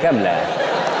الرئاسيه المتكامله.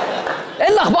 ايه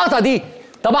اللخبطه دي؟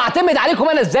 طب اعتمد عليكم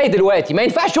انا ازاي دلوقتي؟ ما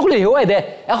ينفعش شغل الهواء ده،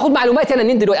 اخد معلوماتي انا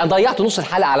منين دلوقتي؟ انا ضيعت نص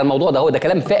الحلقه على الموضوع ده، هو ده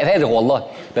كلام فارغ والله.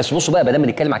 بس بصوا بقى، ما دام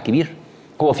بنتكلم على الكبير،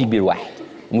 هو في كبير واحد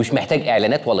ومش محتاج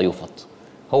اعلانات ولا يفط.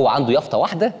 هو عنده يافطه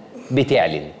واحده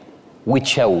بتعلن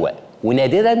وتشوق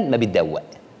ونادرا ما بتدوق.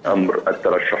 امر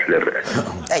الترشح للرئاسه.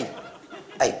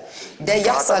 ايوه ده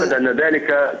يحصل. اعتقد ان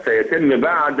ذلك سيتم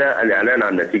بعد الاعلان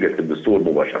عن نتيجه الدستور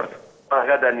مباشره.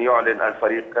 غدا يعلن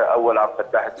الفريق اول عبد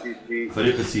الفتاح السيسي.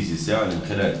 فريق السيسي سيعلن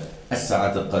خلال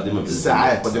الساعات القادمه.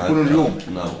 الساعات قد يكون اليوم.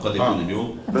 نعم قد يكون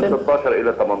اليوم. من 16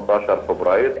 الى 18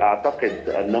 فبراير. اعتقد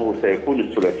انه سيكون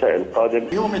الثلاثاء القادم.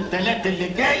 يوم الثلاث اللي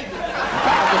جاي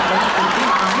بعد فريق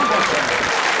الجمعه مباشره.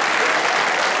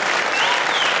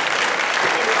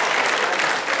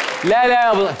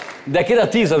 لا ده كده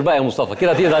تيزر بقى يا مصطفى،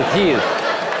 كده تيزر كتير.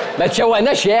 ما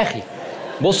تشوقناش يا اخي.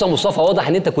 بص يا مصطفى، واضح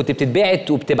ان انت كنت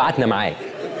بتتبعت وبتبعتنا معاك،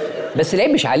 بس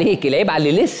العيب مش عليك، العيب على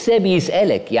اللي لسه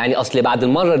بيسالك. يعني اصل بعد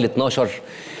المره ال 12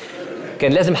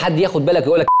 كان لازم حد ياخد بالك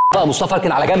ويقول لك بقى مصطفى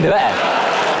اركن على جنب بقى.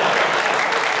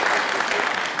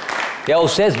 يا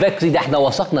استاذ بكري، ده احنا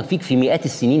وثقنا فيك في مئات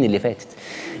السنين اللي فاتت.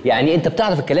 يعني انت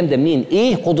بتعرف الكلام ده منين؟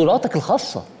 ايه قدراتك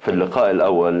الخاصه؟ في اللقاء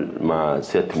الاول مع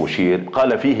سياده المشير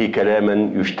قال فيه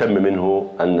كلاما يشتم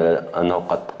منه انه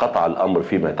قد قطع الامر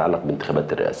فيما يتعلق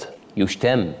بانتخابات الرئاسه.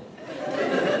 يشتم؟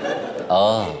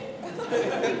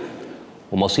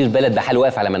 ومصير بلد بحال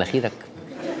واقف على مناخيرك.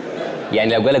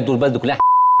 يعني لو جالك دور بلد كلها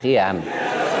ايه يا عم؟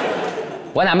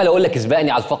 وانا عمال اقول لك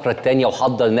اسبقني على الفقره الثانيه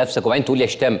وحضر نفسك، وبعدين تقول لي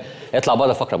اشتم. اطلع بره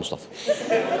الفقره يا مصطفى.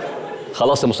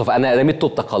 خلاص يا مصطفى، انا رميت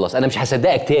طوبتك خلاص، انا مش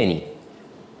هصدقك تاني.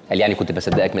 قال يعني كنت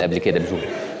بصدقك من قبل كده بشوف.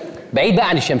 بعيد بقى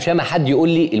عن الشمشمه، حد يقول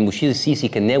لي المشير السيسي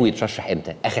كان ناوي يترشح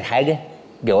امتى؟ اخر حاجه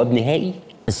جواب نهائي.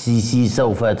 السيسي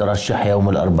سوف يترشح يوم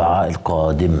الاربعاء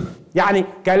القادم. يعني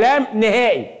كلام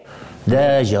نهائي؟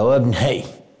 ده جواب نهائي.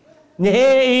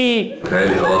 نهائي.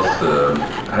 تهيألي خلاص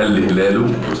هل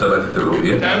هلاله وثبتت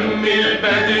الرؤيه. دم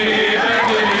البدري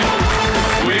بدري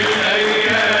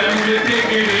والايام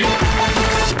بتجري.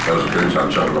 انا ما بتكلمش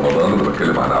عن شهر رمضان، انا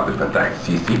بتكلم عن عبد الفتاح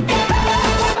السيسي.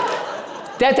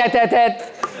 تات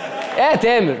يا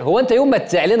تامر، هو انت يوم ما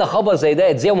تذيع لنا خبر زي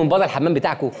ده تذيعه من بره الحمام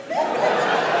بتاعكم؟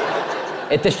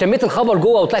 انت اشتميت الخبر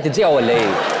جوه وطلعت تذيعه ولا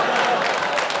ايه؟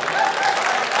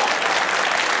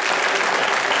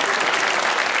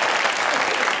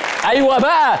 ايوه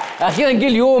بقى، اخيرا جه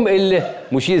اليوم اللي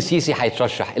المشير السيسي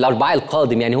هيترشح الاربعاء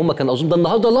القادم. يعني هم كان اظن ده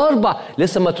النهارده الاربع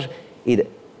لسه ما ايه ده؟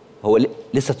 هو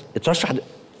لسه اترشح؟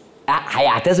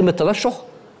 هيعتزم الترشح؟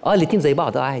 الاتنين زي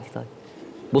بعض. عادي. طيب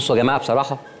بصوا يا جماعه،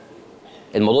 بصراحه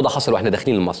الموضوع ده حصل واحنا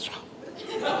داخلين المسرح،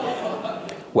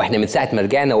 واحنا من ساعه ما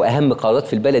رجعنا واهم قرارات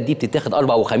في البلد دي بتتاخد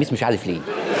اربع وخميس، مش عارف ليه.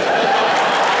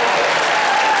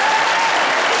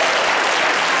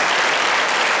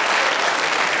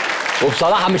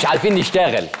 وبصراحه مش عارفين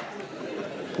نشتغل،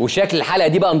 وشكل الحلقه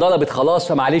دي بقى انضربت خلاص،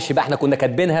 فمعلش بقى احنا كنا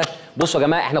كاتبينها. بصوا يا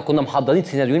جماعه، احنا كنا محضرين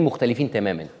سيناريوهين مختلفين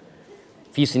تماما.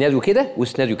 في سيناريو كده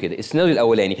وسيناريو كده. السيناريو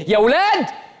الاولاني، يا ولاد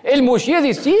المشير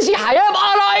السيسي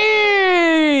هيبقى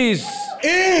رئيس.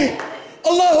 ايه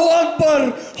الله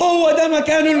اكبر، هو ده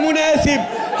مكانه المناسب،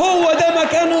 هو ده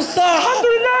مكانه الصح. الحمد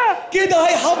لله، كده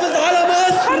هيحافظ على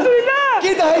مصر. الحمد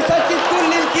لله، كده هيسكت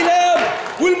كل الكلاب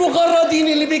والمغردين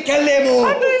اللي بيتكلموا.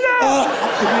 الحمد لله.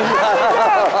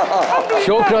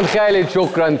 شكرا خالد،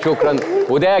 شكرا.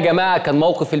 وده يا جماعه كان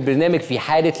موقف البرنامج في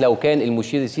حاله لو كان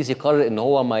المشير السيسي قرر ان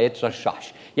هو ما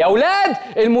يترشحش. يا اولاد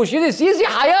المشير السيسي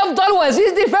هيفضل وزير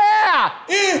دفاع.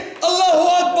 ايه؟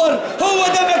 الله اكبر، هو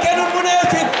ده مكانه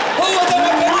المناسب، هو ده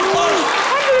مكانه الصح.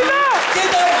 الحمد لله،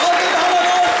 كده هيحافظ على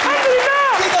مصر. الحمد لله،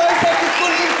 كده هيسكت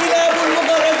كل الكلاب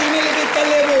والمغردين اللي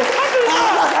بيتكلموا.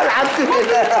 الحمد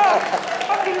لله.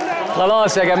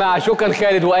 خلاص يا جماعه، شكرا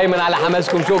خالد وايمن على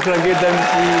حماسكم، شكرا جدا.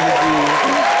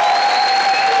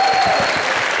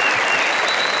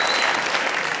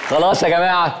 خلاص يا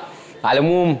جماعه، على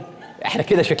العموم احنا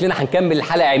كده شكلنا هنكمل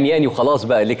الحلقه عمياني وخلاص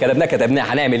بقى، اللي كتبناه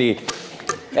هنعمل ايه؟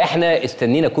 احنا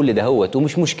استنينا كل ده هوت،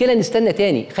 ومش مشكله نستنى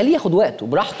تاني، خليه ياخد وقته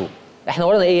براحته. احنا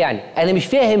ورانا ايه يعني؟ انا مش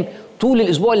فاهم طول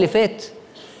الاسبوع اللي فات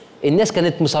الناس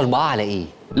كانت مصربعه على ايه؟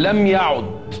 لم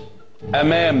يعد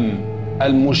امام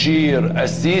المشير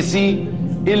السيسي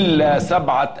الا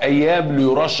 7 ايام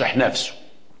ليرشح نفسه.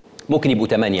 ممكن يبقوا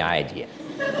 8 عادي يعني،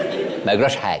 ما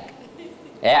يجراش حاجه.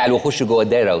 اعلى وخش جوه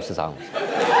الدايره يا استاذ عمرو.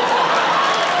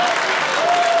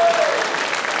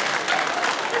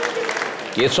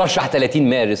 يترشح 30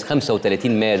 مارس،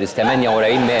 35 مارس،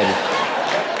 48 مارس،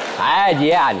 عادي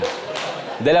يعني.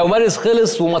 ده لو مارس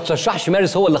خلص وما ترشحش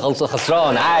مارس هو اللي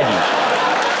خسران، عادي.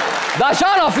 ده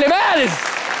شرف لمارس.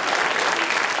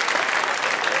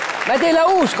 ما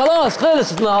تقلقوش، خلاص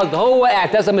خلص النهارده، هو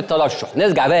اعتزم الترشح.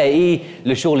 نرجع بقى ايه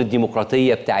لشغل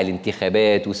الديمقراطيه بتاع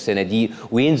الانتخابات والصناديق،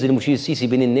 وينزل المشير السيسي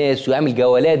بين الناس ويعمل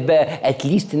جولات بقى،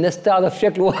 اتليست الناس تعرف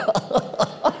شكله.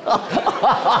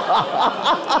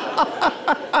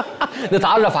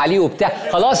 نتعرف عليه وبتاع.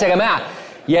 خلاص يا جماعه،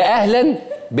 يا اهلا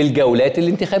بالجولات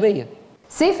الانتخابيه.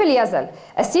 سيف اليزل،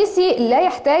 السيسي لا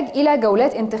يحتاج الى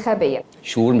جولات انتخابيه.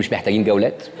 شهور مش محتاجين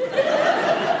جولات؟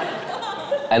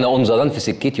 انا انظران في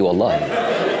سكتي والله،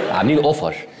 عاملين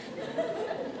اوفر.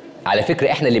 على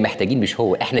فكره احنا اللي محتاجين مش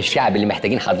هو، احنا الشعب اللي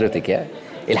محتاجين حضرتك. يا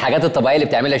الحاجات الطبيعيه اللي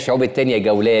بتعملها الشعوب التانيه،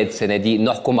 جولات، صناديق،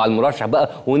 نحكم على المرشح بقى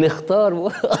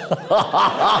ونختار.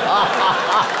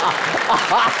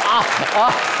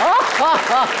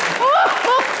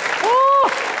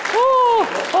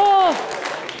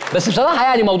 بس بصراحه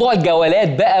يعني موضوع الجولات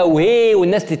بقى وهي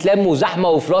والناس تتلم وزحمه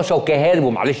وفراشه وكهارب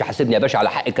ومعلش حاسبني يا باشا على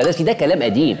حق الكراسي، ده كلام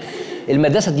قديم.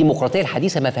 المدرسه الديمقراطيه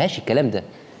الحديثه ما فيهاش الكلام ده.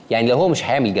 يعني لو هو مش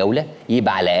هيعمل جوله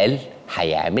يبقى على الاقل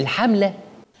هيعمل حمله.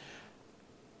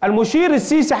 المشير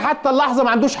السيسي حتى اللحظه ما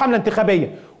عندوش حمله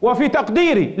انتخابيه، وفي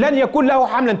تقديري لن يكون له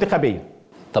حمله انتخابيه.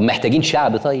 طب محتاجين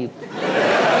شعب طيب؟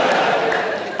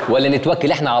 ولا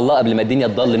نتوكل احنا على الله قبل ما الدنيا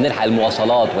تضلم، نلحق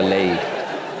المواصلات ولا ايه؟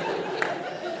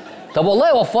 طب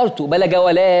والله وفرته، بلا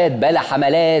جولات بلا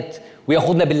حملات،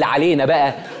 وياخدنا باللي علينا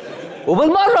بقى،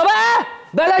 وبالمره بقى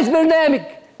بلاش برنامج.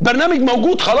 برنامج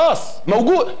موجود خلاص،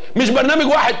 موجود، مش برنامج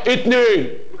 1 2،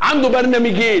 عنده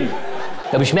برنامجين.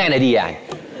 طب اشمعنى دي يعني؟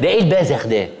 ده ايه البازخ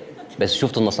ده؟ بس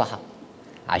شفت النصيحه؟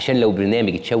 عشان لو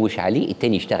برنامج اتشوش عليه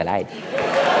التاني يشتغل عادي.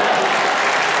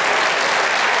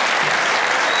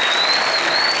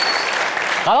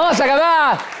 خلاص يا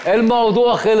جماعه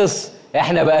الموضوع خلص.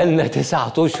 احنا بقالنا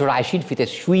 9 اشهر عايشين في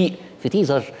تشويق، في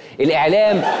تيزر.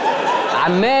 الاعلام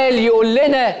عمال يقول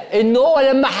لنا ان هو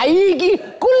لما هيجي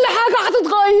كل حاجه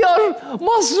هتتغير،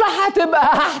 مصر هتبقى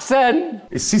احسن.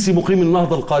 السيسي مقيم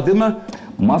النهضه القادمه.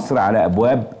 مصر على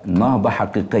ابواب نهضه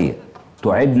حقيقيه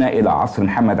تعيدنا الى عصر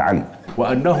محمد علي.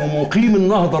 وانه مقيم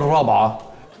النهضه الرابعه.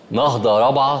 نهضه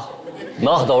رابعه؟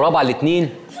 نهضه ورابعه الاثنين؟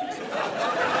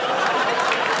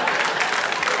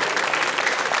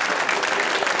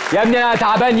 يا ابني انا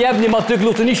تعبان يا ابني، ما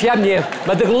تغلطنيش يا ابني،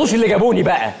 ما تغلطوش اللي جابوني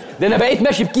بقى. ده انا بقيت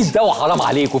ماشي بكيس دواء، حرام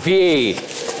عليكم، في ايه؟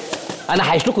 انا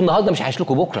هعيش لكم النهارده مش هعيش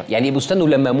لكم بكره، يعني يبقوا استنوا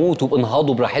لما اموت وابقوا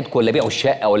انهضوا براحتكم، ولا بيعوا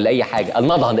الشقه ولا اي حاجه.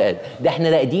 النهضه ده احنا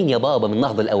راقدين يا بابا من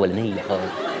النهضه الاولانيه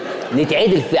خالص.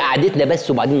 نتعدل في قعدتنا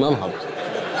بس وبعدين ننهض.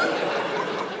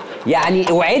 يعني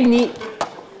اوعدني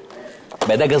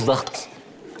بقى ده جاز ضغط.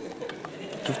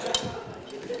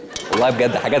 والله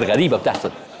بجد حاجات غريبه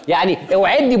بتحصل. يعني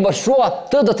اوعدني بمشروع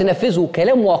تقدر تنفذه،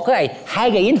 كلام واقعي،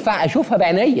 حاجه ينفع اشوفها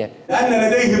بعينيا.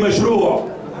 أنا لديه مشروع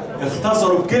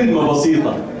اختصروا بكلمه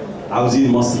بسيطه،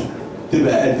 عاوزين مصر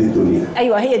تبقى قد الدنيا.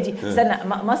 ايوه هي دي. استنى،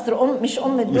 مصر مش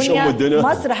ام الدنيا، مش أم الدنيا.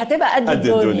 مصر هتبقى قد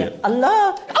الدنيا.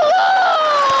 الله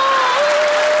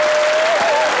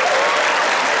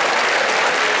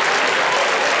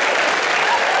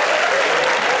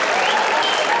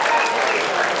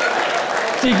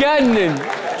تجنن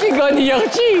يا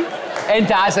اختي.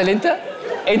 انت عسل،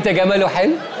 انت جماله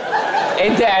حلو،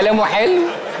 انت اعلامه حلو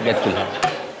جت كلها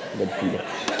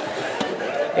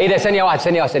ايه ده؟ ثانيه واحده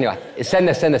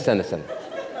استنى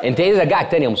انت ايه اللي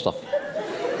رجعك تاني يا مصطفى؟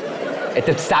 انت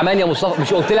بتستعملني يا مصطفى؟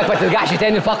 مش قلت لك ما ترجعش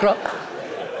تاني الفقره؟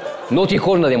 نوتي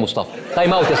كورنر يا مصطفى.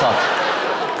 تايم اوت يا صاحبي.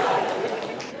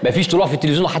 مفيش طلوع في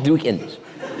التلفزيون لحد الويك اند.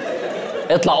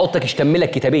 اطلع اوضتك اشتم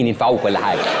لك كتابين ينفعوك ولا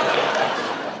حاجه.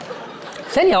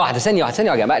 ثانيه واحده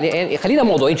يا جماعه، خلينا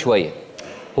موضوعين شويه.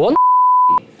 هو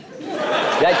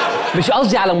يعني مش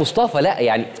قصدي على مصطفى، لا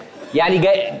يعني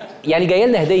جايه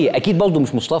لنا هديه اكيد برضه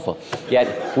مش مصطفى يعني.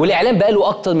 والاعلام بقى له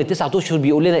اكتر من 9 اشهر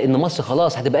بيقول لنا ان مصر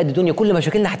خلاص هتبقى قد الدنيا، كل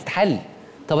مشاكلنا هتتحل.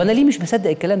 طب انا ليه مش مصدق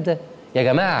الكلام ده يا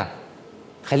جماعه؟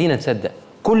 خلينا نصدق،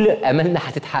 كل املنا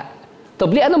هتتحقق.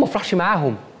 طب ليه انا ما افرحش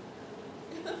معاهم؟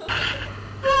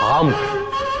 عمرو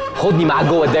خدني معاك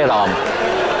جوه الدايره يا عمرو،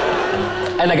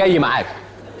 انا جاي معاك،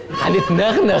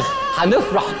 هنتنغنغ،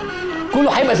 هنفرح،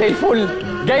 كله هيبقى زي الفل.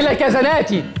 جاي لك يا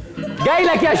زناتي، جاي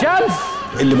لك يا شمس.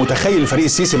 اللي متخيل الفريق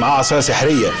السيسي معاه عصايه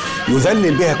سحريه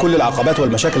يذلل بها كل العقبات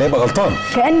والمشاكل هيبقى غلطان.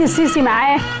 كأن السيسي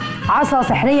معاه عصا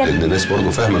سحريه. ان الناس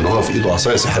برضه فاهمه ان هو في ايده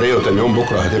عصايه سحريه، وتاني يوم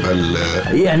بكره هتبقى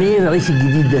يعني ايه الرئيس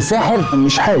الجديد ده ساحر؟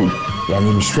 مش حاول يعني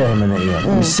مش فاهم انا ايه يعني.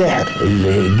 مش ساحر.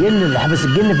 الجن اللي حبس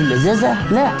الجن في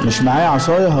الازازه؟ لا. مش معايا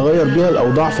عصايه هغير بيها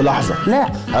الاوضاع في لحظه؟ لا.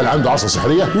 هل عنده عصا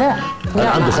سحريه؟ لا. هل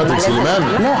عنده خاتم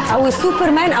سليمان؟ لا. او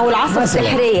السوبرمان او العصا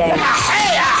السحريه يعني.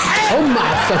 هم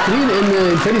فاكرين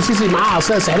ان الفريق السيسي معاه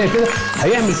عصايه سحريه كده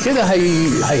هيعمل كده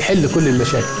هيحل كل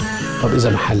المشاكل. طب اذا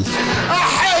ما حلش؟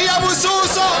 احي يا ابو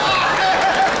سوسه.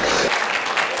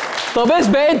 طب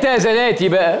اسبق انت يا زناتي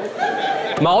بقى،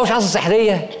 معهوش عصا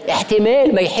سحريه،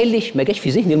 احتمال ما يحلش، ما جاش في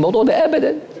ذهني الموضوع ده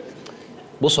ابدا.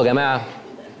 بصوا يا جماعه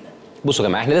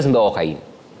احنا لازم نبقى واقعيين.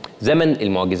 زمن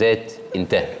المعجزات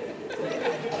انتهى.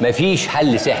 مفيش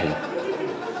حل سحري،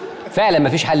 فعلا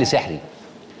مفيش حل سحري.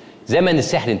 زمن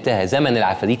السحر انتهى، زمن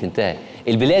العفاريت انتهى.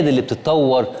 البلاد اللي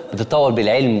بتتطور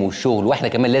بالعلم والشغل، واحنا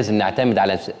كمان لازم نعتمد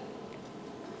على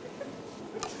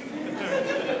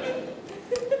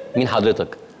مين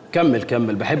حضرتك؟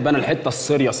 كمل، بحب انا الحته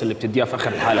السيريس اللي بتديها في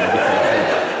اخر الحلقه دي،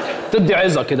 تدي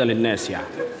عظه كده للناس يعني.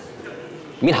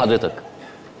 مين حضرتك؟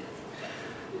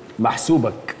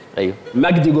 محسوبك. ايوه.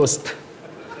 مجدي جوست.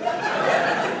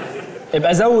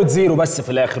 ابقى زود زيرو بس في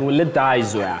الاخر واللي انت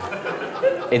عايزه يعني.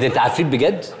 ايه ده، انت عفريت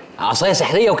بجد؟ عصايه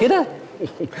سحريه وكده؟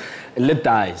 اللي انت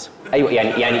عايزه. ايوه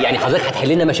يعني حضرتك هتحل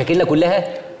لنا مشاكلنا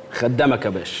كلها؟ خدامك يا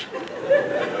باشا.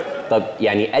 طب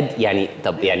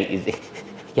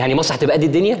يعني مصر هتبقى قد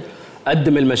الدنيا؟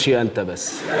 قدم المشيئه انت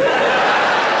بس.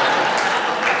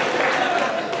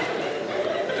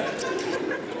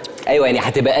 ايوه يعني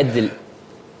هتبقى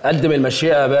قدم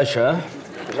المشيئه يا باشا،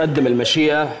 قدم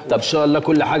المشيئه. طب ان شاء الله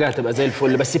كل حاجه هتبقى زي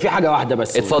الفل، بس في حاجه واحده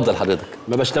بس. اتفضل حضرتك.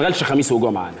 ما بشتغلش خميس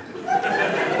وجمعه انا.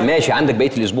 ماشي، عندك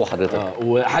بقيه الاسبوع حضرتك.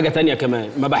 وحاجه تانية كمان،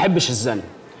 ما بحبش الزن.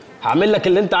 هعمل لك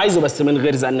اللي انت عايزه بس من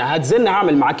غير زن، هتزن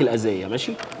هعمل معاك الاذيه،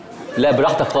 ماشي؟ لا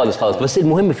براحتك خالص، بس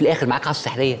المهم في الاخر معاك عصا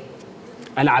سحريه.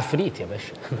 انا عفريت يا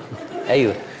باشا.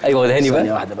 ايوه ده هاني بقى.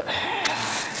 ثانيه واحده بقى.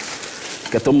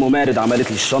 كانت ام مارد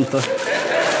عملت لي الشنطه.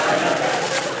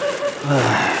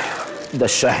 ده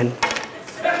الشاحن،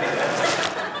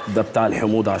 ده بتاع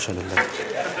الحموضه عشان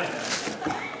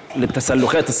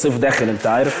للتسلخات، الصيف داخل انت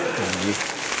عارف.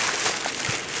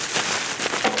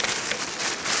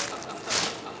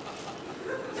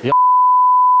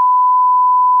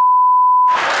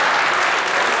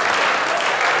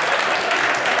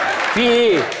 في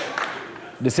ايه؟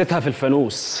 نسيتها في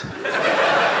الفانوس.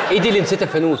 ايه دي اللي نسيتها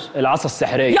في الفانوس؟ العصا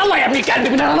السحريه. يلا يا ابن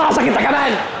الكلب، من انا ناقصك انت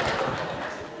كمان.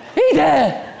 ايه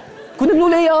ده؟ كنا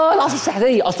بنقول ايه؟ العصا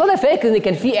السحريه. اصل انا فاكر ان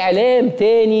كان في اعلام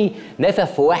تاني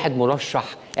نفف في واحد مرشح،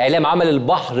 اعلام عمل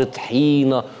البحر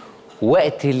طحينه.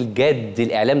 وقت الجد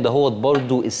الاعلام ده هو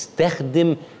برضه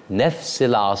استخدم نفس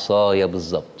العصايه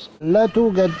بالظبط. لا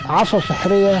توجد عصا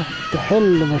سحريه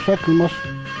تحل مشاكل مصر.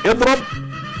 اضرب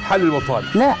حل المطالب.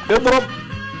 لا. اضرب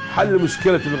حل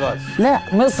مشكله الغاز. لا.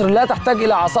 مصر لا تحتاج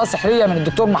الى عصا سحريه من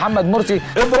الدكتور محمد مرسي.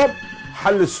 اضرب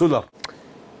حل السولر.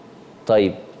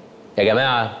 طيب يا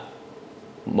جماعه،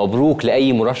 مبروك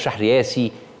لاي مرشح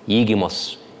رئاسي يجي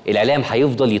مصر. الاعلام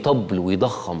هيفضل يطبل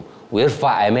ويضخم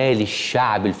ويرفع امال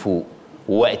الشعب لفوق،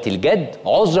 ووقت الجد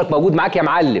عذرك موجود معاك يا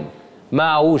معلم،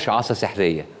 معهوش عصا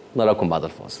سحريه. نراكم بعد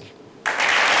الفاصل.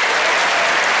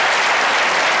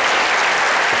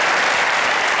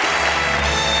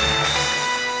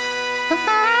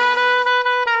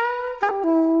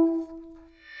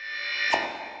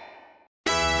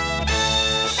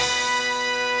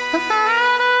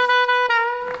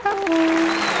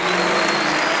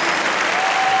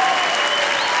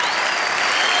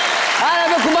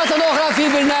 في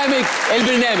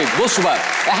البرنامج. بصوا بقى،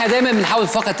 احنا دايما بنحاول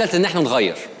في الفقره الثالثه ان احنا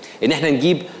نغير، ان احنا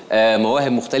نجيب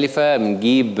مواهب مختلفه،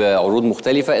 نجيب عروض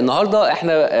مختلفه. النهارده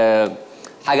احنا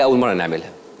حاجه اول مره نعملها،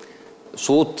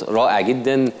 صوت رائع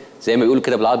جدا زي ما بيقولوا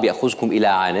كده بالعربي، ياخذكم الى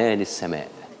عنان السماء.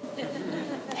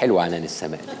 حلو عنان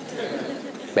السماء،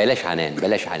 بلاش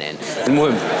عنان.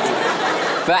 المهم،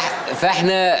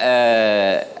 فاحنا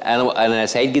انا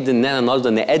سعيد جدا ان احنا النهارده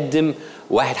نقدم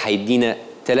واحد هيدينا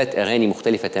 3 اغاني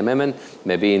مختلفه تماما،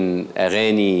 ما بين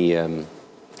اغاني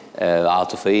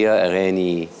عاطفيه،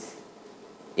 اغاني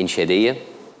انشاديه.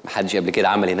 محدش قبل كده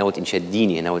عمل هناوت انشاد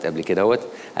ديني هناوت قبل كده.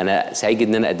 انا سعيد جدا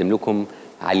ان انا اقدم لكم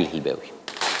علي الهلباوي.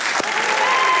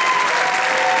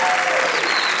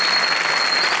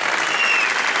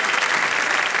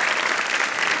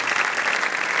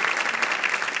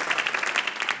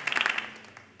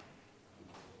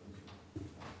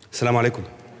 السلام عليكم.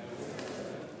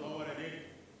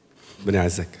 ربنا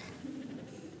يعزك.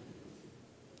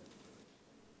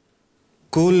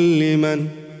 كل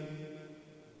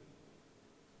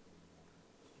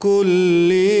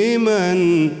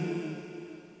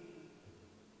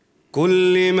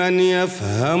من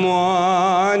يفهم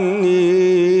عني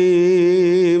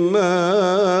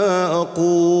ما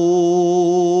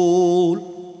أقول،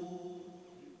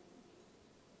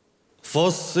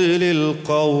 فصل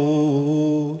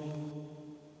القول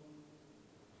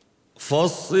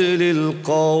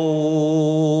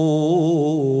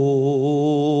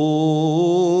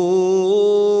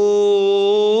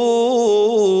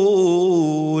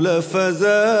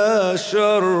فذا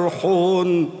شرح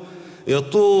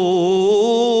يطول.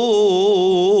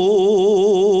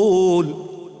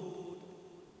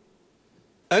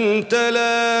 أنت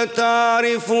لا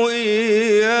تعرف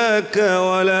إياك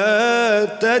ولا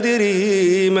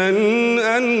تدري من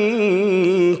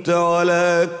أنت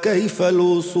ولا كيف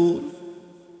الوصول.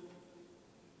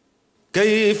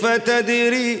 كيف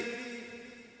تدري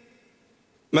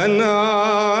من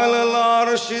على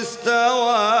العرش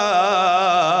استوى؟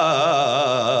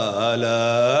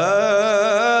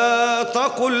 لا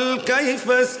تقل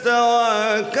كيف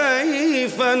استوى،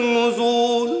 كيف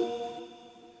النزول؟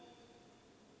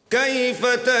 كيف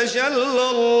تجلى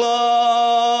الله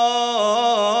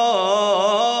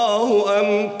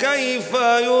أم كيف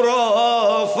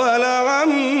يرى؟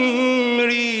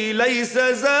 فلعمري ليس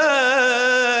ذا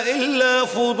إلا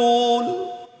فضول.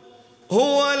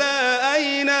 هو لا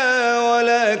أين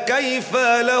ولا كيف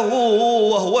له،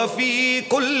 وهو في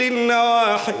كل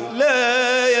النواحي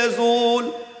لا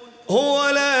يزول. هو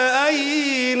لا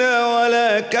أين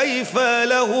ولا كيف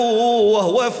له،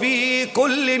 وهو في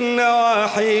كل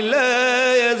النواحي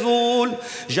لا يزول.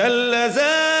 جل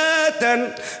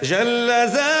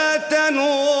ذاتا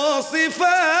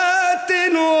وصفات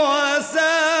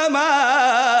وسماء،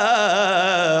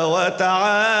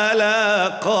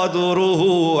 وتعالى قدره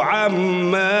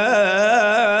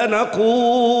عما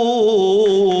نقول.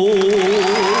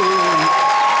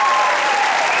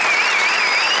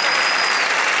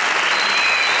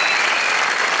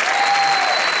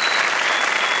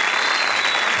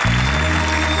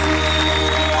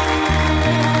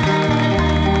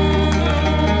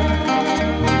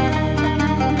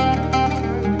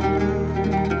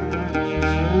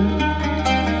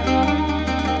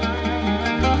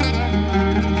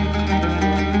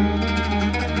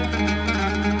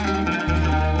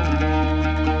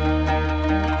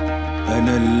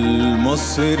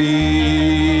 مصري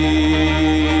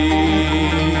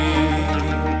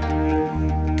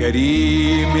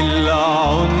كريم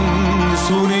العنصري،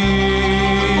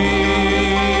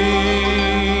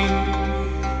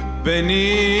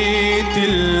 بنيت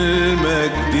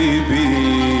المجد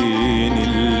بين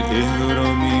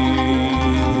الإهرامين.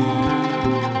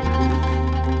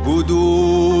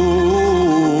 جدودي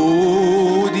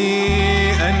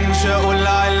أنشأوا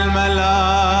العلم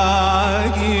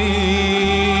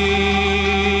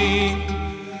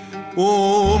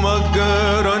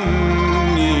ومجرى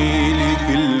النيل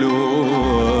في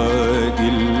الوادي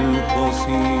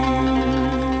القصير.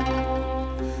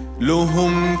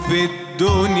 لهم في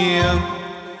الدنيا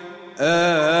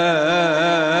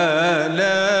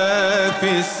آلاف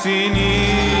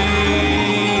السنين،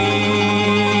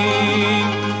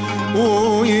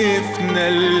 ويفنى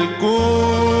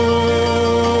الكون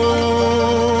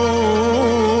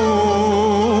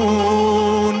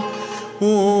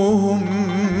وهم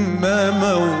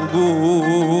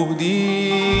موجودين.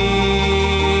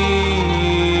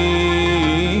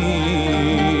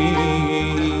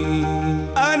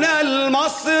 أنا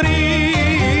المصري،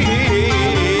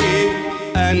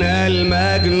 أنا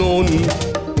المجنون،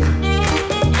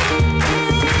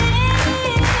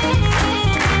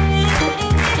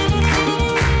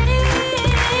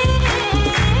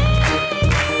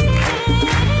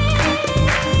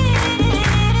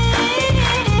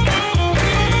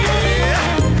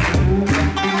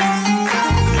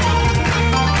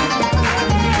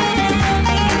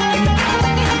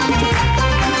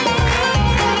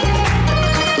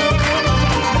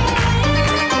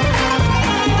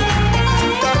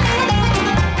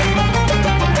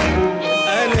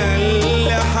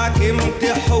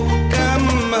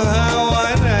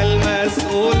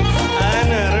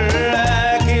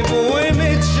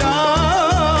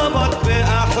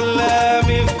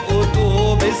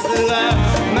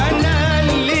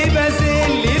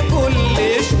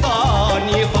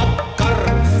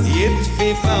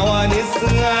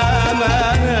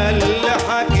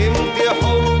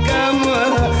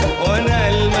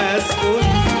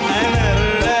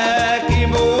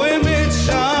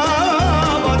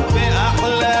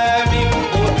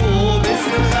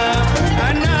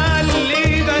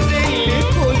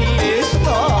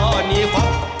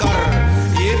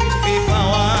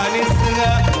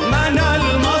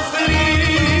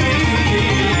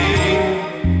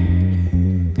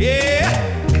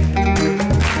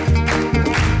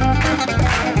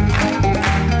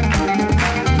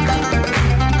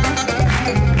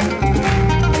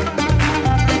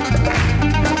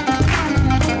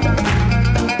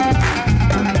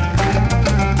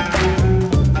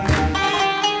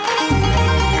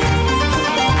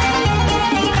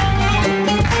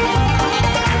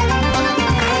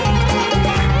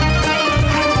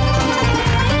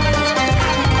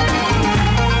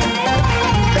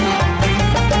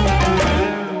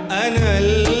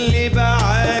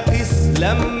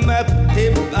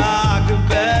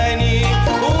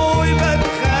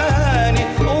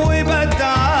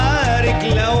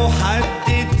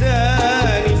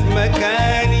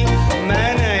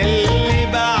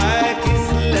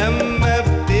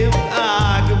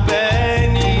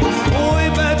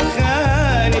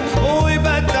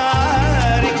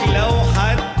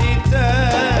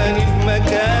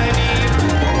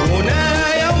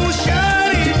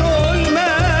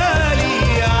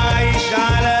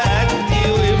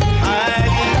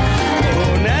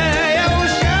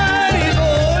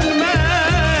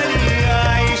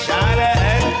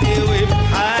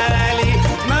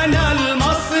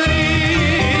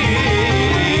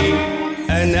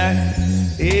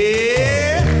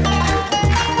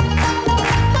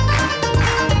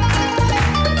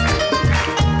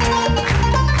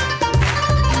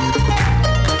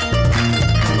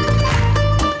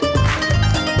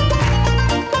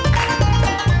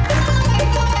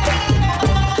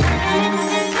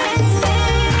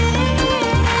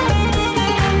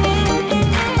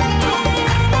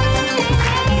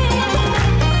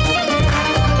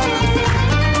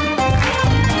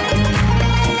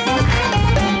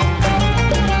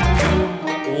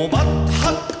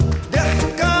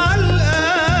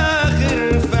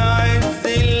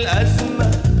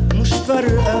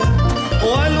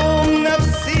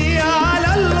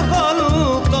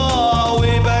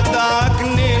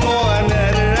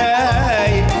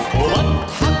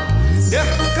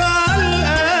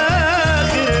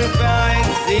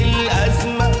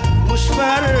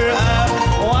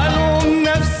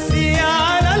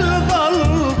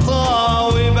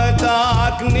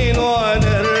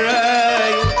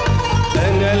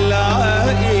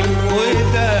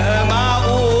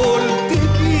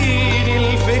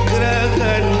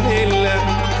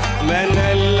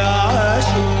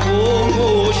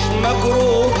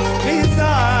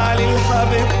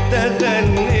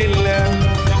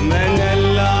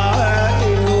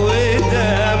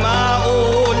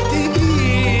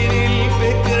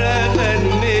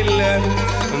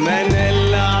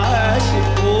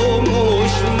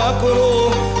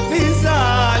 مكروه في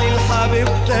زعل الحبيب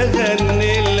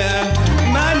تغني لها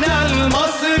ما انا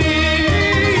المصري.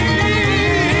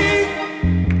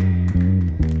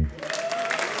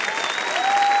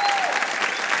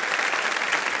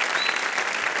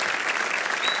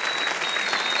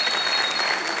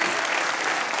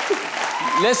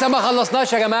 لسه ما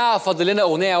خلصناش يا جماعه، فاضل لنا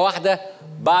اغنيه واحده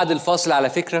بعد الفاصل على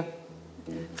فكره.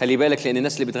 خلي بالك لان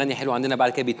الناس اللي بتغني حلو عندنا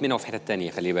بعد كده بيتمنوا في حته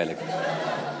تانية، خلي بالك.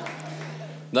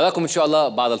 نراكم ان شاء الله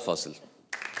بعد الفاصل.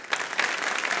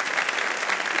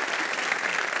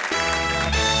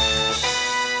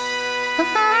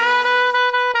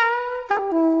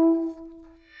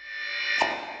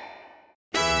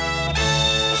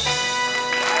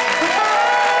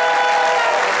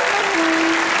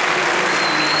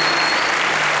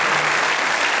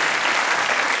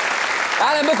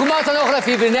 اهلا بكم مره اخرى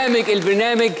في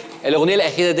البرنامج. الاغنيه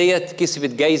الاخيره ديت كسبت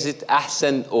جايزه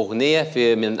احسن اغنيه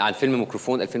عن فيلم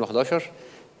ميكروفون 2011.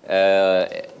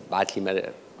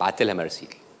 بعت لها مرسيل.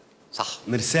 صح،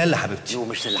 مرسال لحبيبتي.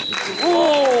 مرسال لحبيبتي.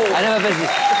 انا ما بزني،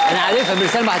 انا عارفها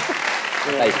مرسال بعت.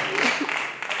 طيب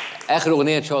اخر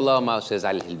اغنيه ان شاء الله مع استاذ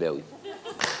علي الهلباوي.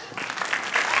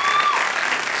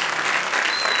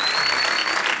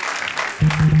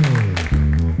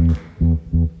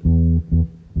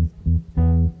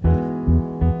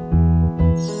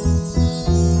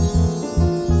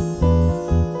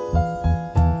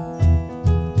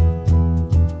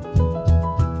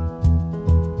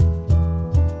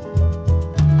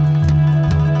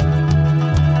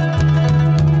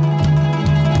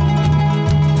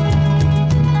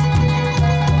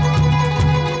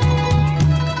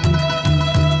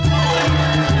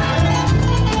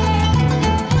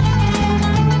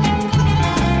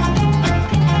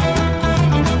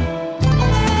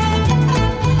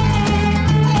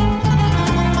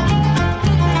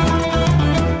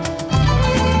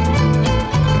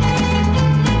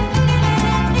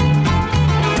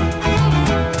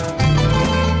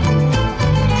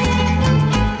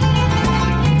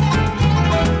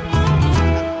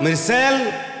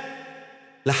 مرسال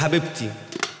لحبيبتي.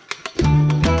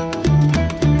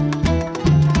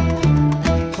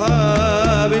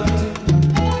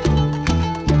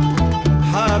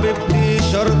 حبيبتي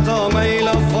شرطة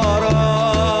مايلة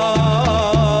فراغ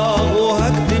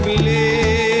وهكتب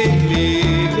ليه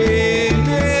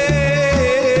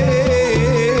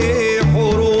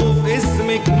حروف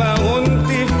اسمك ما هنت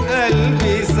في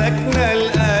قلبي ساكنة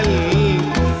القلب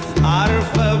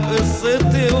عارفة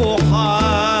بقصتي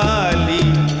وحالي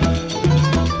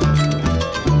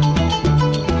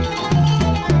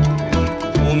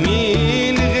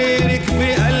ومين غيرك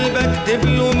في قلبك اكتب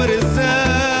له مرسالي.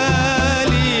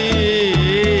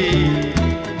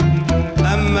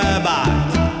 اما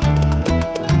بعد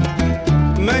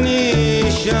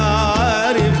مانيش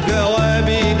عارف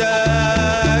جوابي ده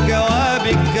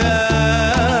جوابك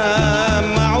كام،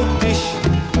 ما عدتش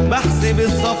بحسب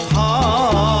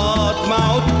الصفحات، ما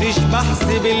عدتش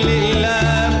بحسب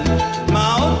الاقلام، ما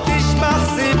عدتش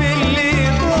بحسب اللي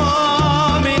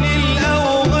ضاع من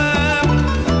الاوهام.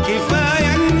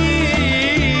 كفايه اني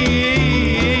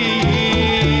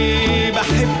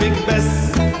بحبك بس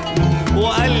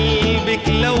وقلبك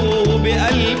لو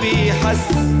بقلبي حس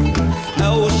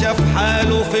او شاف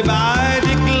حاله في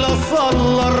بعادك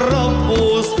لصلى الرب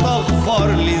واستغفر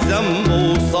لذنبه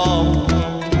وصام.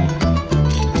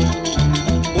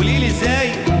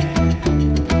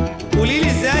 قوليلي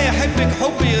ازاي احبك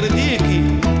حب يرضيكي.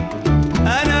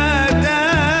 انا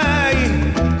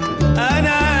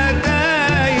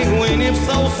تايه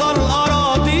ونفسي اوصل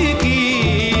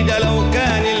اراضيكي. ده لو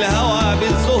كان الهوى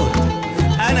بالزهد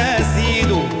انا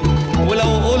اسيده،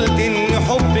 ولو قلت ان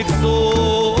حبك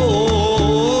صوم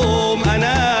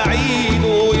انا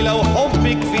اعيده. ولو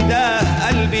حبك فداه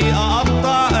قلبي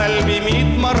اقطع قلبي 100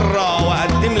 مره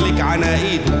واقدم لك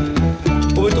عناقيده.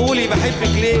 وبتقولي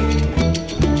بحبك ليه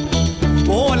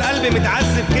وهو القلب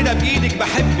متعذب كده بايدك؟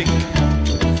 بحبك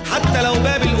حتى لو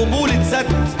باب القبول اتسد،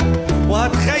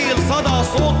 وهتخيل صدى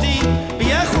صوتي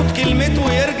بياخد كلمته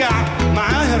ويرجع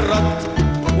معاه الرد.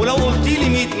 ولو قلتيلي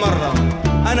 100 مرة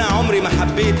أنا عمري ما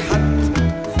حبيت حد،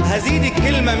 هزيد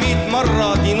الكلمة 100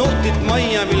 مرة. دي نقطة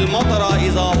مية بالمطرة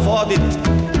إذا فاضت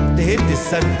تهد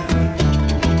السد.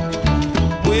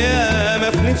 ويا ما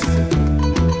في نفسي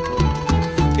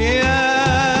يا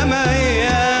ما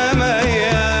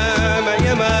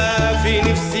في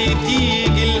نفسي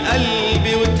تيجي القلب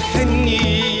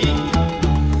وتحني.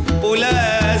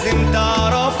 ولازم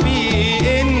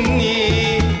تعرفي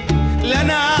إني لا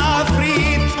أنا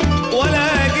عفريت ولا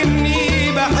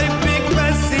جني، بحبك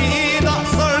بس إيد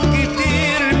أقصر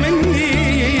كتير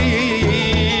مني.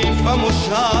 فمش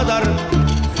هقدر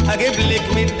اجيب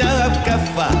لك من الدهب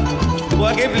كفه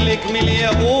واجيب لك من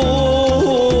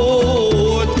الياقوت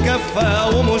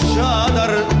كفه ومش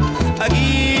هقدر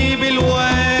اجيب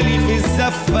الوالي في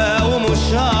الزفه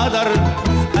ومش هقدر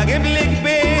اجيب لك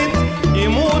بيت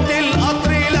يموت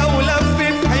القطر لو لف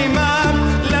في حمام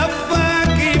لفه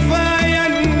كفايه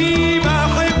اني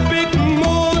بحبك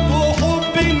موت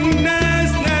وحب الناس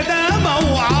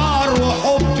ندامه وعار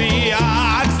وحبي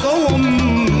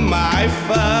عكسهم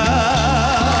عفه.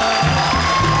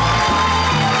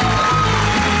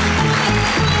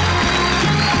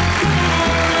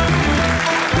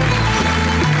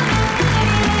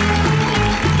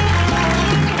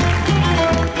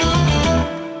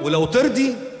 ولو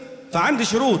ترضي فعندي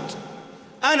شروط.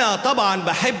 أنا طبعا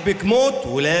بحبك موت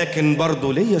ولكن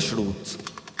برضه ليا شروط.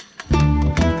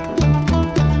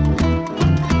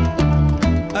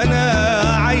 أنا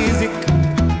عايزك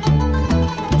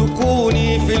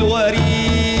تكوني في الوريد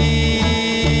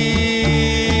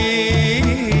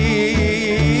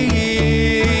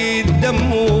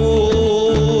دمه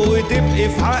وتبقي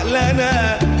في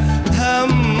عقلنا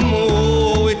همه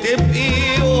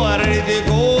وتبقي ورد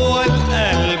جوه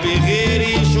القلب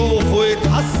غيري يشوفه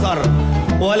يتحسر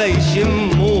ولا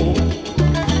يشمه.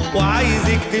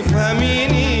 وعايزك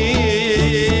تفهميني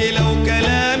لو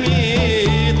كلامي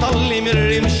يطل من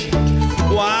رمشي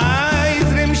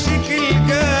وعايز رمشك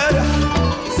الجرح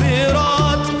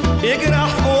صراط يجرح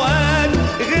فؤاد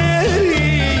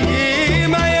غيري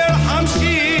ما يرحمش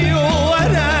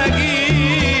وانا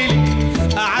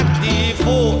اجيلك اعدي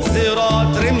فوق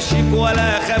صراط رمشك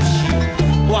ولا خافش.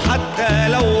 وحتى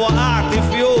لو وقعت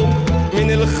في يوم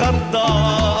من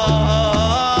الخضة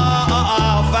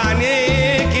أقع في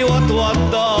عينيكي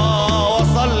واتوضى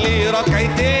واصلي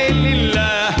ركعتين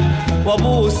لله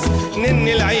وابوس نن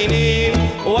العينين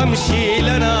وامشي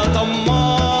لنا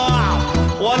طماع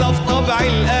ولا في طبعي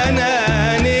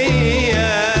الأنانية.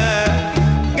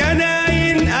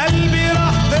 جناين قلبي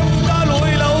راح تفضل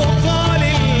ولو طال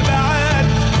البعاد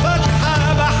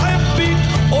فاتحة بحبك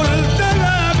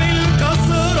قلتها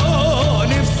بالكسرة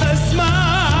نفسي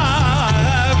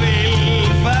اسمعها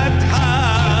بالفتحة.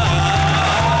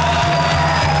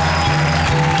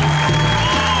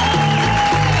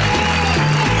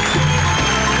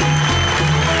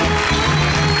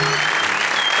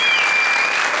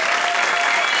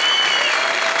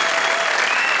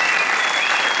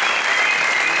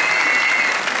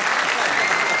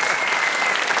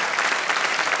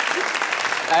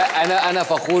 انا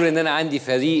فخور ان انا عندي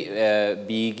فريق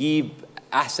بيجيب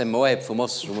احسن مواهب في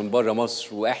مصر ومن بره مصر،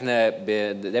 واحنا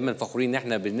دايما فخورين ان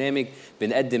احنا برنامج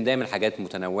بنقدم دايما حاجات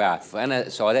متنوعه. فانا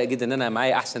سعداء جدا ان انا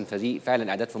معايا احسن فريق فعلا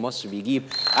اعداد في مصر بيجيب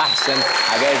احسن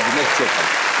حاجات الناس تشوفها.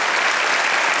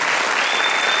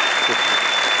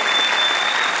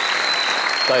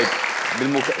 طيب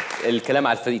الكلام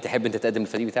على الفريق، تحب انت تقدم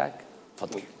الفريق بتاعك؟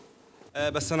 اتفضل.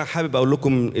 بس أنا حابب أقول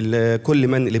لكم كل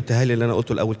من الابتهال اللي أنا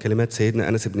قلته الأول كلمات سيدنا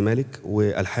أنس بن مالك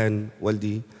وألحان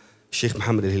والدي الشيخ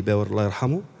محمد الهلباوي الله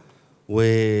يرحمه،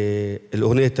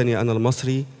 والأغنية الثانية أنا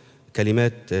المصري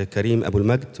كلمات كريم أبو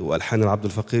المجد وألحان العبد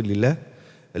الفقير لله.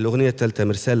 الأغنية الثالثة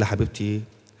مرسال لحبيبتي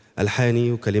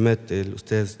ألحاني وكلمات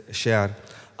الأستاذ الشاعر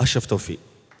أشرف توفيق.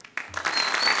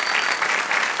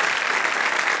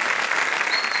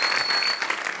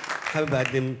 حابب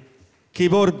أقدم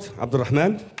كيبورد عبد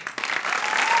الرحمن،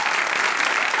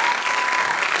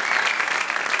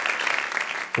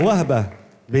 وهبة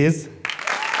بيز،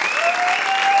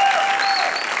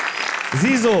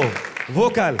 زيزو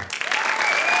فوكال،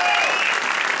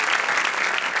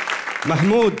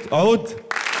 محمود عود،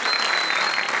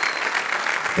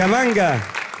 كمانجا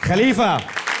خليفة،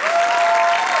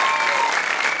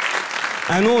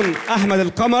 قانون أحمد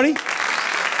القمري،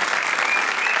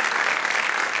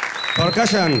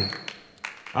 بركشن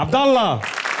عبد الله،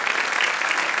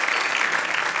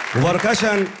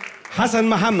 وبركشن حسن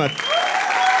محمد.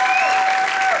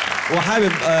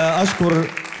 وحابب اشكر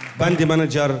باندي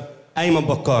مانجر ايمن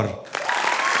بكار.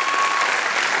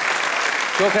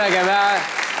 شكرا يا جماعه،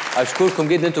 اشكركم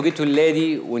جدا انتوا جيتوا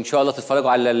الليلة، وان شاء الله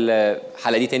تتفرجوا على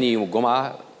الحلقه دي تاني يوم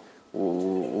الجمعه،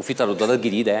 وفي ترددات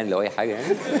جديده يعني لو اي حاجه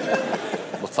يعني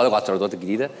بتفرجوا على الترددات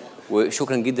الجديده.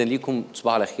 وشكرا جدا ليكم،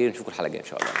 تصبحوا على خير، نشوفكم الحلقه الجايه ان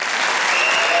شاء الله.